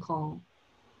to Hong Kong?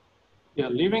 Yeah,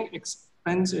 living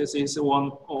expenses is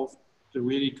one of the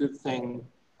really good thing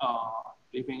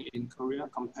living in Korea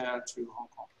compared to Hong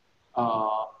Kong.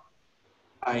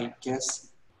 I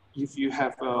guess if you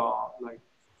have like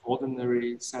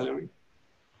ordinary salary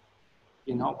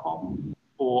in Hong Kong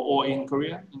or in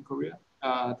Korea,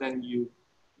 then you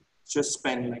just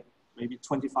spend like maybe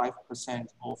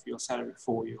 25% of your salary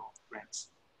for your rent.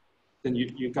 Then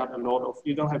you got a lot of,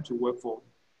 you don't have to work for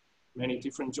many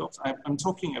different jobs. I'm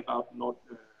talking about not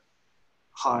a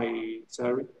high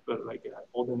salary, but like an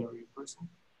ordinary person.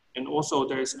 And also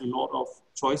there's a lot of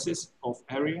choices of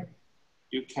area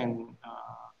you can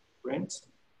rent.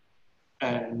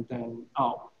 And then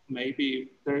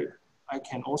maybe I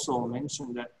can also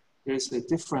mention that there's a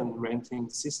different renting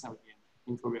system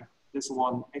in Korea. There's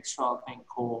one extra thing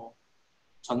called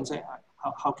전세.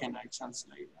 How can I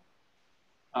translate that?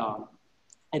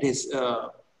 It is,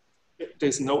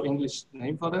 there's no English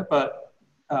name for that, but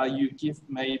you give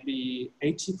maybe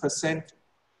 80%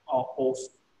 of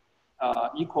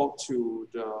equal to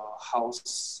the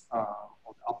house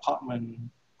or the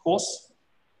apartment cost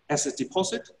as a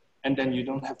deposit, and then you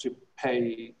don't have to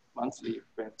pay monthly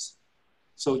rent.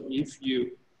 So if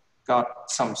you got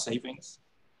some savings,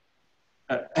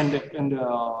 and the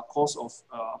cost of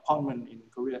apartment in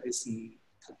Korea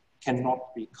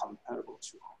cannot be comparable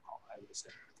to Hong Kong, I would say.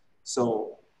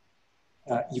 So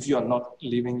if you are not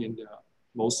living in the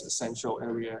most essential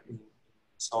area in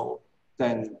Seoul,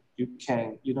 then you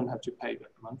don't have to pay the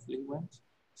monthly rent.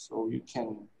 So you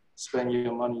can spend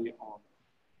your money on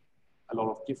a lot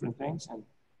of different things and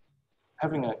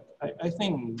I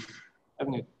think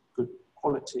having a good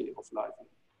quality of life in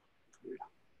Korea.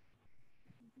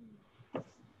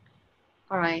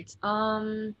 All right.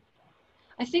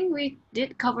 I think we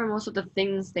did cover most of the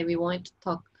things that we wanted to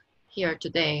talk here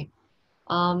today.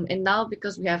 And now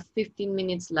because we have 15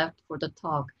 minutes left for the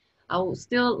talk, I would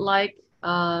still like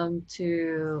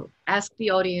to ask the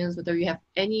audience whether you have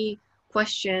any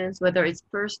questions, whether it's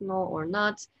personal or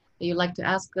not, that you'd like to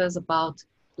ask us about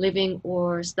living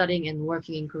or studying and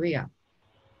working in Korea.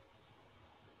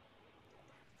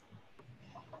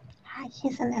 Hi,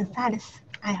 Heesun and Silas.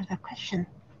 I have a question.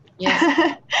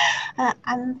 Yes.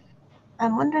 I'm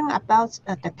wondering about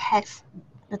the tax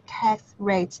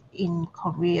rates in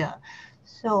Korea.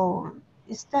 So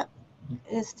is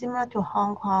similar to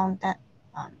Hong Kong that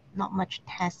not much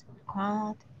tax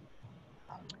required?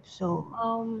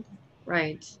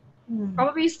 Right.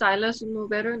 Probably Silas will know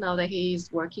better now that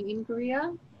he's working in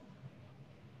Korea.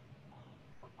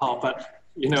 Oh, but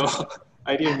you know,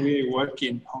 I didn't really work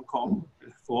in Hong Kong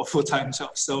for a full-time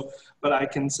job. So, but I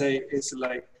can say it's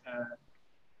like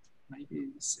maybe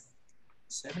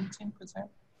 17%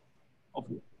 of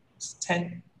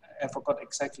 10. I forgot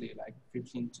exactly, like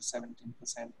 15 to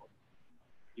 17% of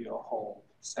your whole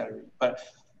salary. But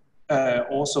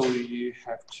also you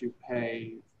have to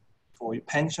pay for your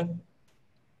pension,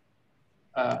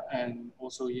 and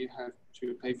also you have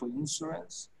to pay for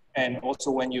insurance. And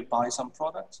also when you buy some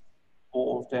products,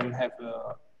 all of them have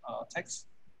a tax.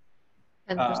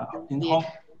 10% In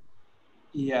VAT.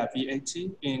 VAT.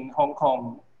 In Hong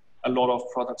Kong, a lot of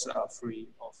products are free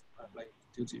of like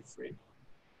duty free.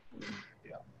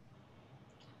 Yeah.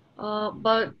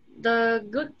 But the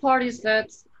good part is that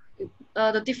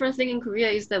the different thing in Korea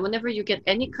is that whenever you get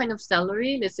any kind of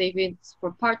salary, let's say if it's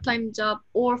for part-time job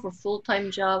or for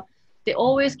full-time job, they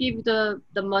always give you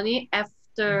the money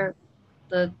after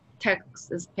the tax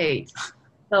is paid.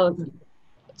 So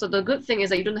the good thing is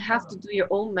that you don't have to do your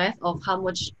own math of how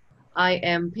much I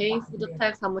am paying for the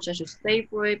tax, how much I should save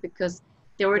for it, because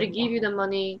they already give you the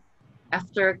money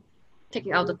after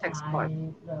taking out the tax part.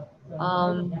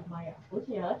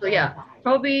 So yeah,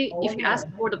 probably if you ask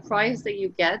for the price that you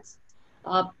get,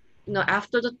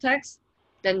 after the tax,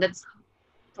 then that's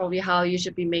probably how you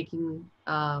should be making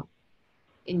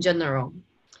in general.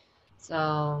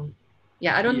 So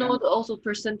yeah, I don't know the also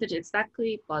percentage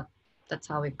exactly, but that's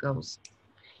how it goes.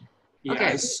 Yeah, Okay.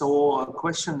 I saw a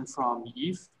question from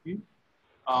Eve. She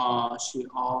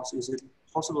asked, is it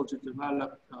possible to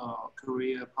develop a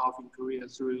career path in Korea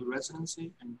through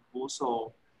residency? And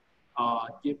also,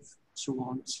 if you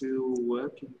want to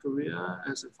work in Korea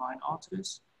as a fine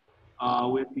artist,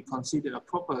 will be considered a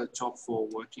proper job for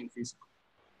working visa.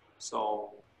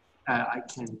 So I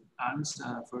can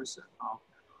answer first about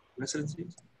residency.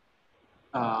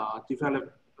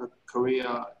 Develop a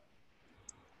career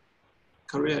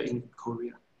in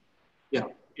Korea. Yeah,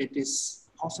 it is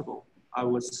possible. I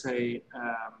would say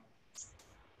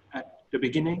at the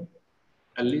beginning,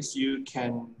 at least you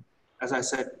can, as I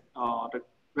said, the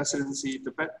residency,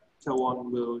 the better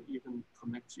one will even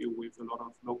connect you with a lot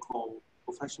of local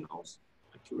professionals,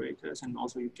 like curators, and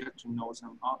also you get to know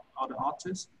some other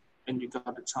artists, and you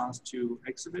got a chance to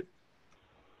exhibit.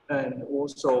 And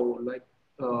also, like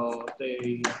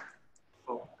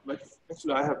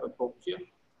actually, I have a book here.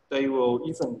 They will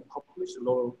even publish a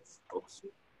lot of books.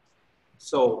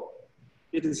 So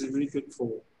it is really good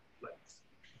for like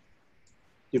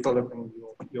developing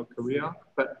your career,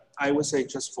 but I would say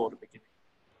just for the beginning.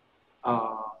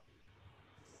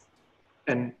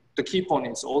 And the key point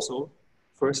is also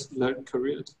first learn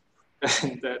Korean,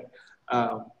 and then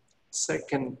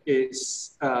second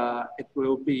is it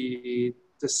will be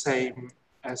the same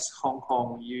as Hong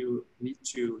Kong. You need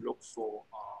to look for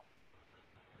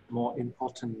more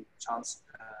important chance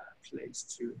place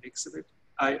to exhibit.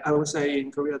 I would say in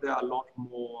Korea there are a lot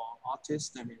more artists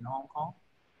than in Hong Kong.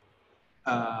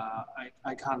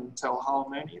 I can't tell how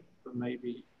many, but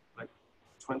maybe like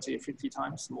 20, 50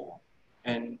 times more.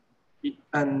 And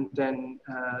then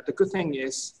the good thing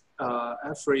is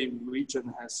every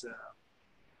region has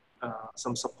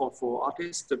some support for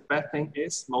artists. The bad thing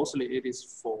is mostly it is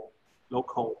for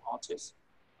local artists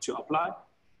to apply.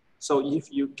 So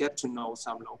if you get to know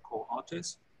some local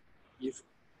artists, if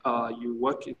you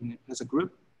work as a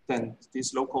group, then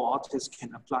these local artists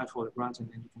can apply for the grant and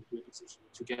then you can do it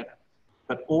together.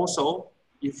 But also,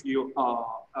 if you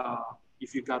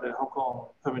got a Hong Kong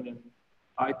permanent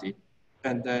ID,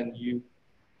 and then you,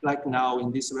 like now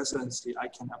in this residency, I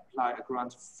can apply a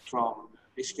grant from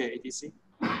HKADC.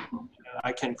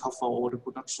 I can cover all the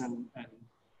production and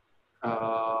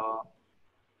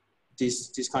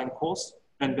this kind of course,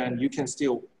 and then you can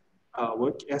still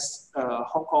work as a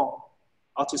Hong Kong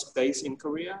artist based in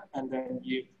Korea, and then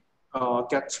you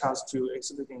get chance to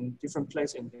exhibit in different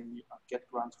places, and then you get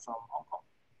grant from Hong Kong.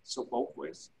 So both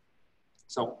ways.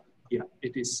 So yeah,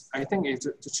 it is. I think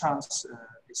the chance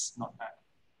is not bad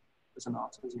as an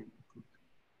artist in Korea.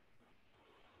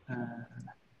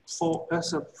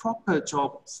 As a proper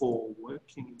job for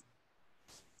working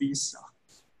visa.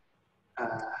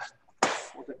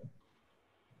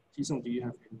 Heesun, do you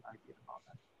have any idea about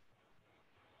that?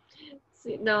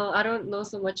 See, no, I don't know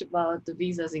so much about the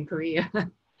visas in Korea.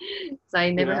 So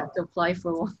I never have to apply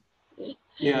for one.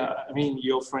 Yeah, I mean,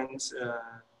 your friends,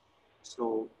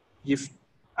 so if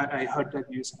I heard that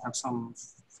you have some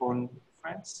foreign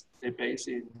friends, they're based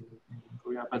in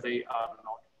Korea, but they are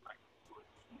not like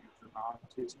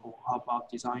artists, or how about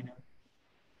designer?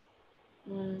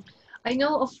 I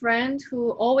know a friend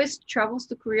who always travels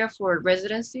to Korea for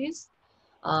residencies,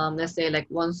 let's say like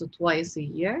once or twice a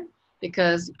year,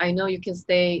 because I know you can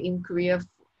stay in Korea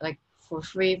like for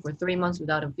free for 3 months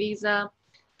without a visa.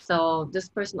 So this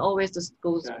person always just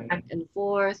goes back and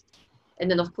forth. And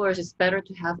then of course it's better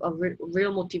to have a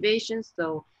real motivation.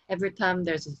 So every time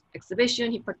there's an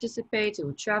exhibition, he participates, he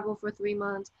will travel for 3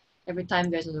 months. Every time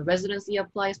there's a residency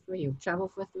applies for, he will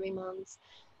travel for 3 months.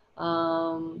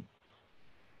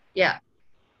 Yeah,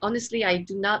 honestly, I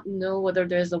do not know whether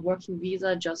there's a working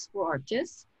visa just for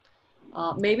artists.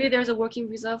 Maybe there's a working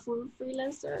visa for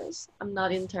freelancers. I'm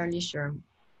not entirely sure.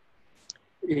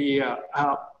 Yeah,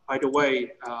 by the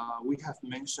way, we have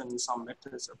mentioned some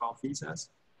methods about visas,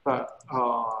 but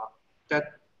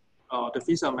the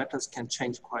visa methods can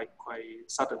change quite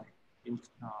suddenly.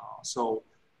 So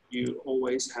you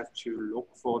always have to look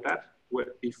for that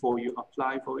before you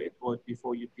apply for it or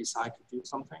before you decide to do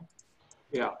something.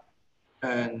 Yeah,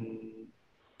 and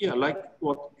Yeah, like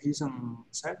what Heesun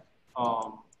said,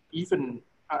 even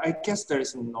I guess there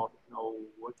is no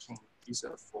working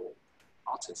visa for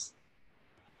artists,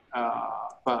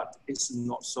 but it's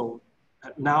not so.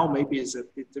 Now maybe it's a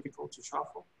bit difficult to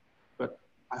travel, but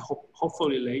I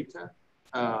hopefully later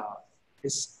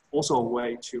it's also a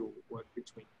way to work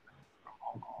between from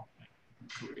Hong Kong and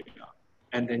Korea,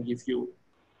 and then if you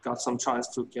got some chance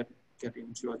to get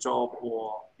into a job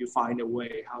or you find a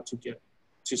way how to get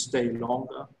to stay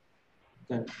longer,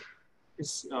 then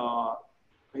it's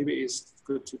maybe it's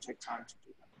good to take time to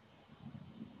do that.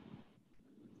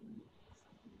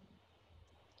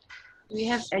 Do we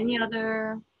have any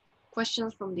other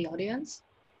questions from the audience?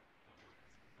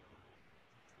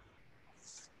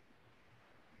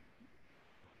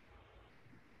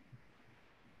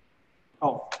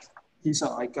 Oh, Lisa,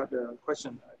 I got a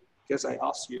question. I guess I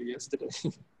asked you yesterday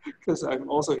because I'm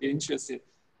also interested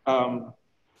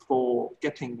for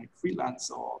getting like freelance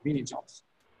or mini jobs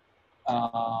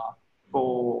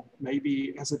for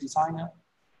maybe as a designer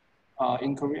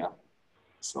in Korea.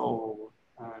 So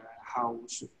how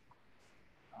should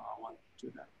one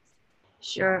do that?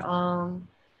 Sure.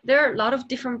 There are a lot of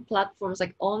different platforms,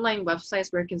 like online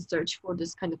websites where you can search for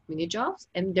this kind of mini jobs,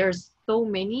 and there's so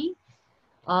many.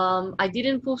 I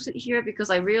didn't post it here because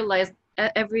I realized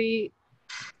every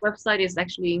website is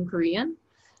actually in Korean.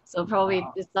 So probably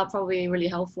it's not probably really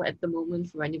helpful at the moment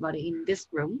for anybody in this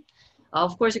room.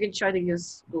 Of course, you can try to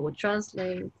use Google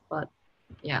Translate, but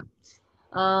yeah.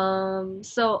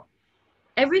 So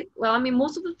well, I mean,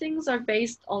 most of the things are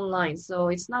based online, so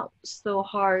it's not so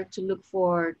hard to look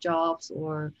for jobs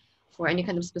or for any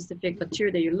kind of specific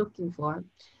material that you're looking for.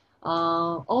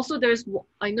 Also,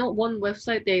 I know one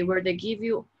website where they give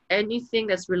you anything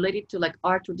that's related to like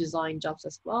art or design jobs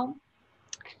as well.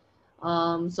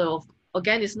 So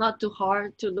again, it's not too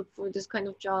hard to look for this kind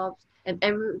of jobs, and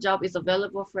every job is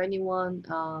available for anyone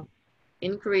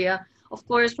in Korea. Of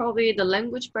course, probably the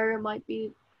language barrier might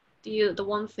be the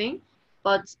one thing,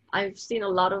 but I've seen a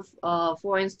lot of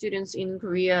foreign students in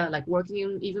Korea like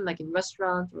working even like in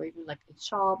restaurants or even like in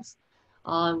shops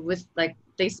with like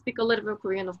they speak a little bit of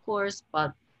Korean, of course,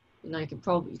 but you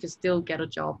can still get a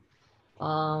job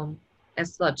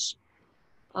as such.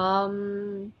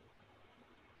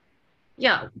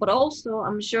 Yeah, but also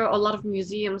I'm sure a lot of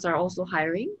museums are also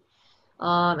hiring,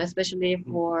 especially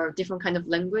for different kind of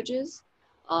languages.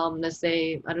 Let's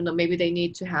say, I don't know, maybe they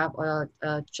need to have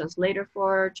a translator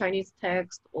for Chinese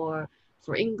text or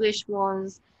for English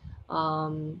ones.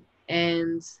 And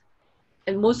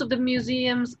most of the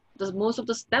museums, most of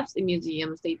the staffs in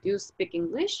museums, they do speak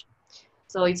English.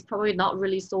 So it's probably not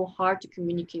really so hard to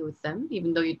communicate with them,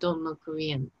 even though you don't know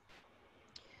Korean.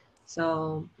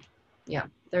 So yeah,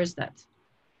 there's that.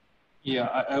 Yeah,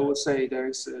 I would say there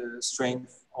is a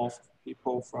strength of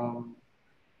people from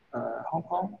Hong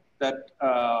Kong that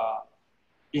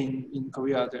in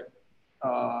Korea there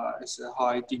is a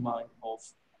high demand of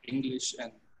English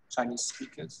and Chinese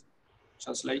speakers,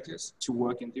 translators to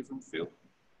work in different fields,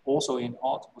 also in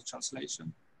art or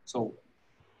translation. So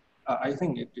I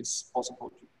think it is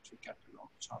possible to get a lot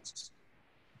of chances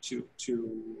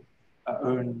to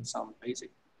earn some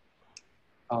basic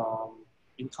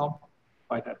income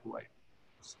by that way.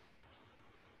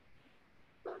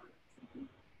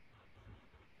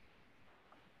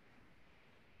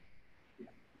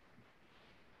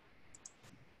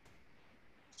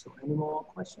 So any more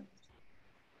questions?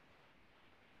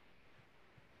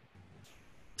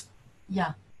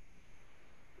 Yeah.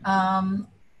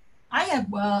 I have,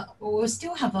 we'll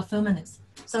still have a few minutes.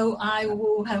 So I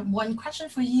will have one question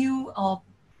for you or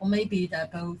maybe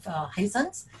both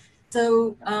Heesun.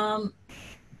 So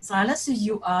Silas,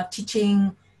 you are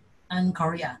teaching in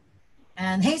Korea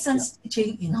and Heesun's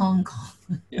teaching in Hong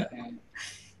Kong. Yeah.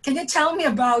 Can you tell me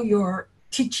about your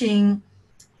teaching,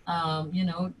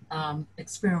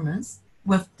 experiments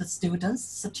with the students,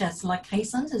 such as like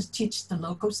Heesun to teach the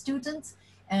local students,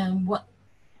 and what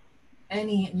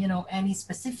any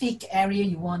specific area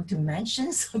you want to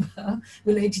mention about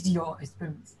related to your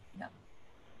experience? Yeah.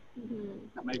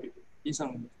 Maybe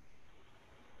Heesun.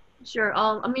 Sure.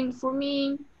 I mean, for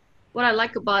me, what I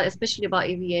like about, especially about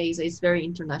AVA, is it's very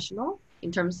international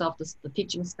in terms of the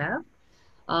teaching staff.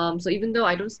 So even though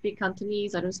I don't speak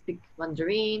Cantonese, I don't speak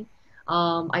Mandarin,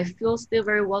 I feel still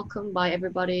very welcomed by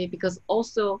everybody because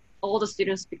also all the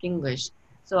students speak English.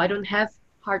 So I don't have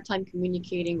hard time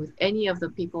communicating with any of the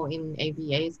people in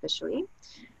AVA, especially.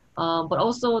 But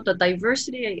also the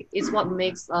diversity is what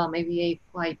makes AVA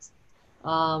quite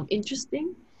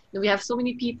interesting. We have so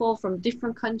many people from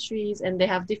different countries and they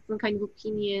have different kind of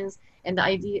opinions, and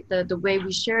the way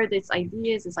we share these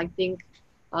ideas is, I think,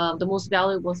 the most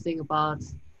valuable thing about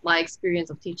my experience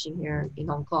of teaching here in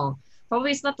Hong Kong.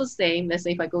 Probably it's not the same. Let's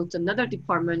say if I go to another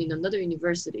department in another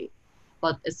university,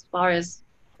 but as far as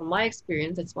from my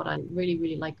experience, that's what I really,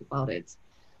 really like about it.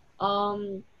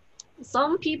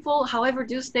 Some people, however,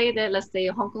 do say that, let's say,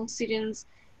 Hong Kong students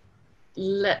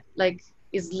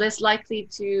is less likely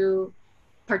to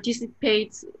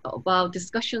participate about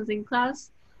discussions in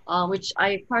class, which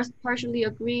I partially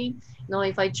agree. You know,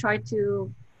 if I try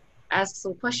to ask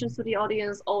some questions to the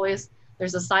audience, always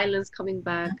there's a silence coming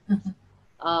back,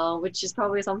 which is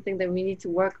probably something that we need to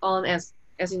work on as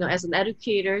you know, as an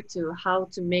educator, to how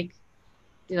to make,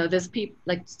 you know, this people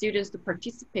like students to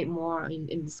participate more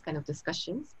in this kind of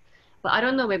discussions. But I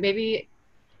don't know, maybe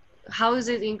how is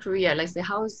it in Korea? Like, say,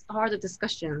 how are the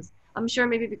discussions? I'm sure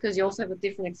maybe because you also have a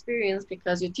different experience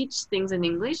because you teach things in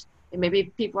English, and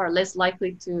maybe people are less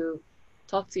likely to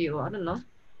talk to you. I don't know.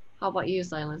 How about you,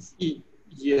 Silas?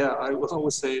 Yeah, I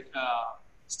would say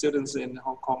students in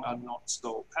Hong Kong are not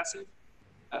so passive.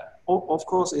 Of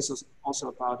course, it's also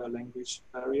about the language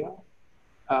barrier.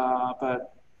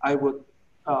 But I would,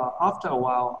 after a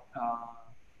while,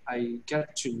 I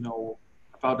get to know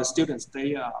about the students.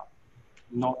 They are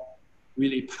not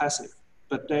really passive,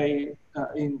 but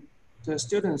the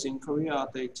students in Korea,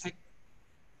 they take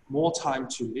more time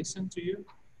to listen to you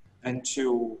and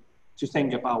to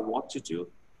think about what to do.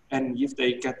 And if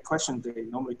they get questions, they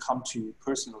normally come to you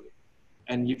personally.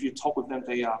 And if you talk with them,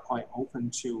 they are quite open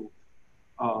to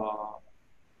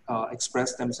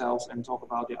express themselves and talk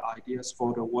about their ideas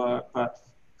for the work. But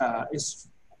it's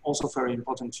also very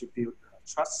important to build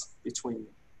trust between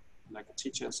like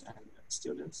teachers and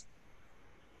students.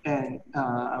 And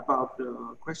about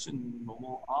the question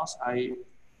Momo asked, I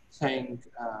think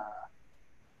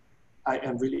I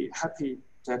am really happy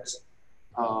that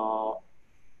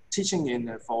teaching in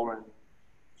a foreign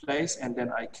place, and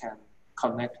then I can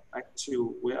connect back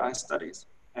to where I studied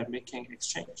and making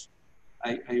exchange.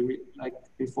 Like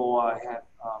before, I had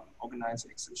organized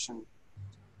an exhibition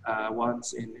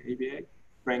once in ABA,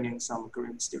 bringing some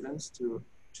Korean students to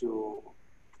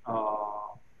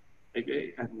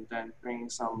ABA, and then bringing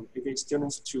some ABA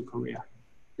students to Korea.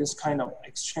 This kind of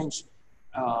exchange,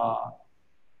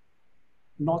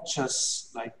 not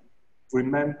just like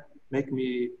make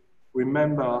me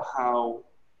remember how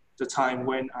the time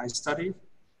when I studied,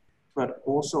 but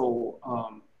also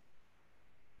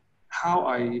how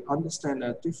I understand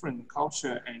a different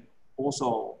culture and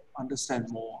also understand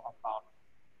more about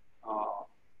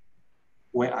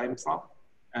where I'm from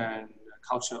and the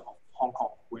culture of Hong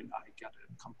Kong when I get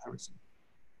a comparison.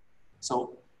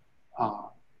 So,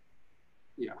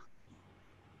 yeah,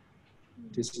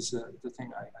 this is the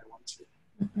thing I want to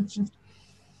mention.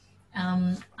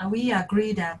 We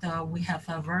agree that we have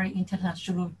a very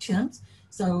international teams,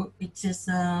 so it is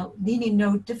really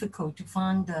no difficult to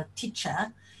find the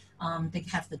teacher. They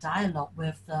have the dialogue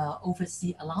with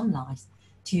overseas alumni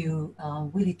to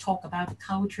really talk about the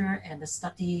culture and the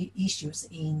study issues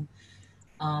in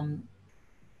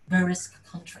various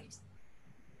countries.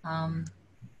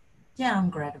 Yeah, I'm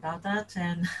glad about that,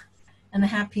 and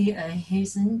happy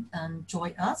Heesun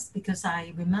joined us, because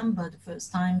I remember the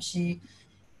first time she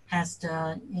has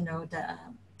the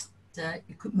the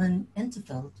equipment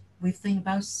interval. We think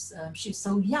about she's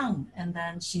so young, and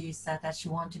then she said that she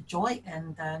wanted to join,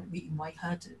 and then we invite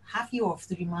her to half year or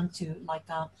 3 months to like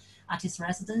artist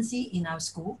residency in our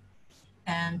school,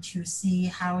 and to see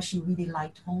how she really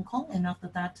liked Hong Kong. And after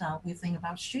that, we think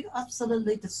about she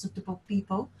absolutely the suitable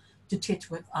people to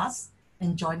teach with us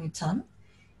and join in term.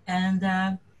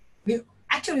 And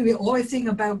we always think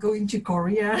about going to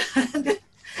Korea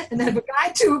and have a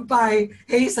guide to by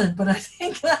Heesun, but I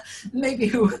think maybe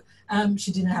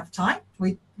she didn't have time.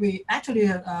 We actually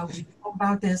we talk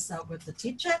about this with the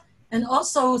teacher, and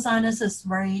also Silas is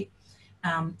very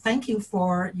thank you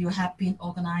for you have been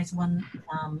organized one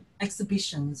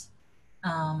exhibitions,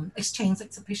 exchange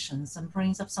exhibitions, and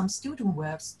brings up some student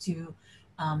works to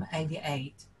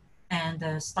AVA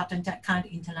and starting that kind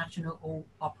of international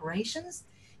operations.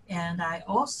 And I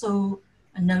also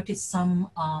noticed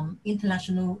some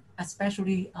international,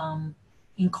 especially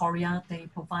in Korea, they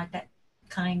provide that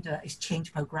kind of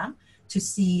exchange program to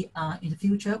see in the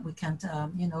future we can,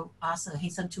 ask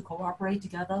Heesun to cooperate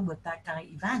together with that kind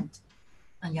of event.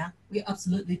 And yeah, we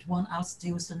absolutely want our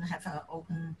students to have an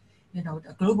open,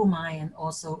 a global mind, and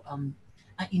also an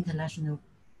international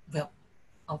view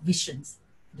of visions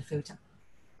in the future.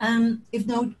 If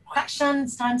no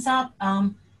questions, time's up.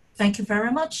 Thank you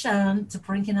very much to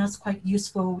bringing us quite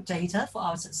useful data for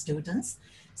our students.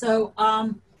 So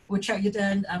we'll check you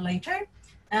then later.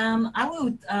 I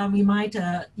will remind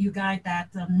you guys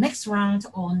that the next round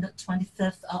on the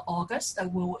 25th of August, I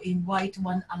will invite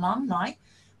one alumni,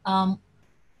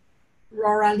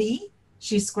 Laura Lee.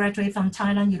 She's graduated from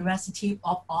Thailand University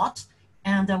of Art.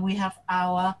 And we have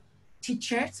our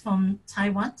teachers from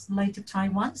Taiwan, later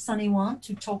Taiwan, Sunny Wang,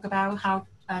 to talk about how,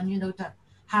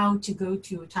 how to go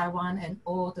to Taiwan and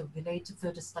all the related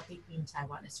further study in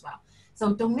Taiwan as well.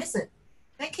 So don't miss it.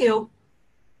 Thank you.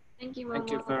 Thank you, Thank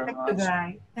you Mama. very Thank much. you,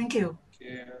 guys. Thank you.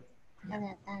 Thank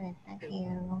you. Thank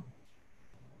you.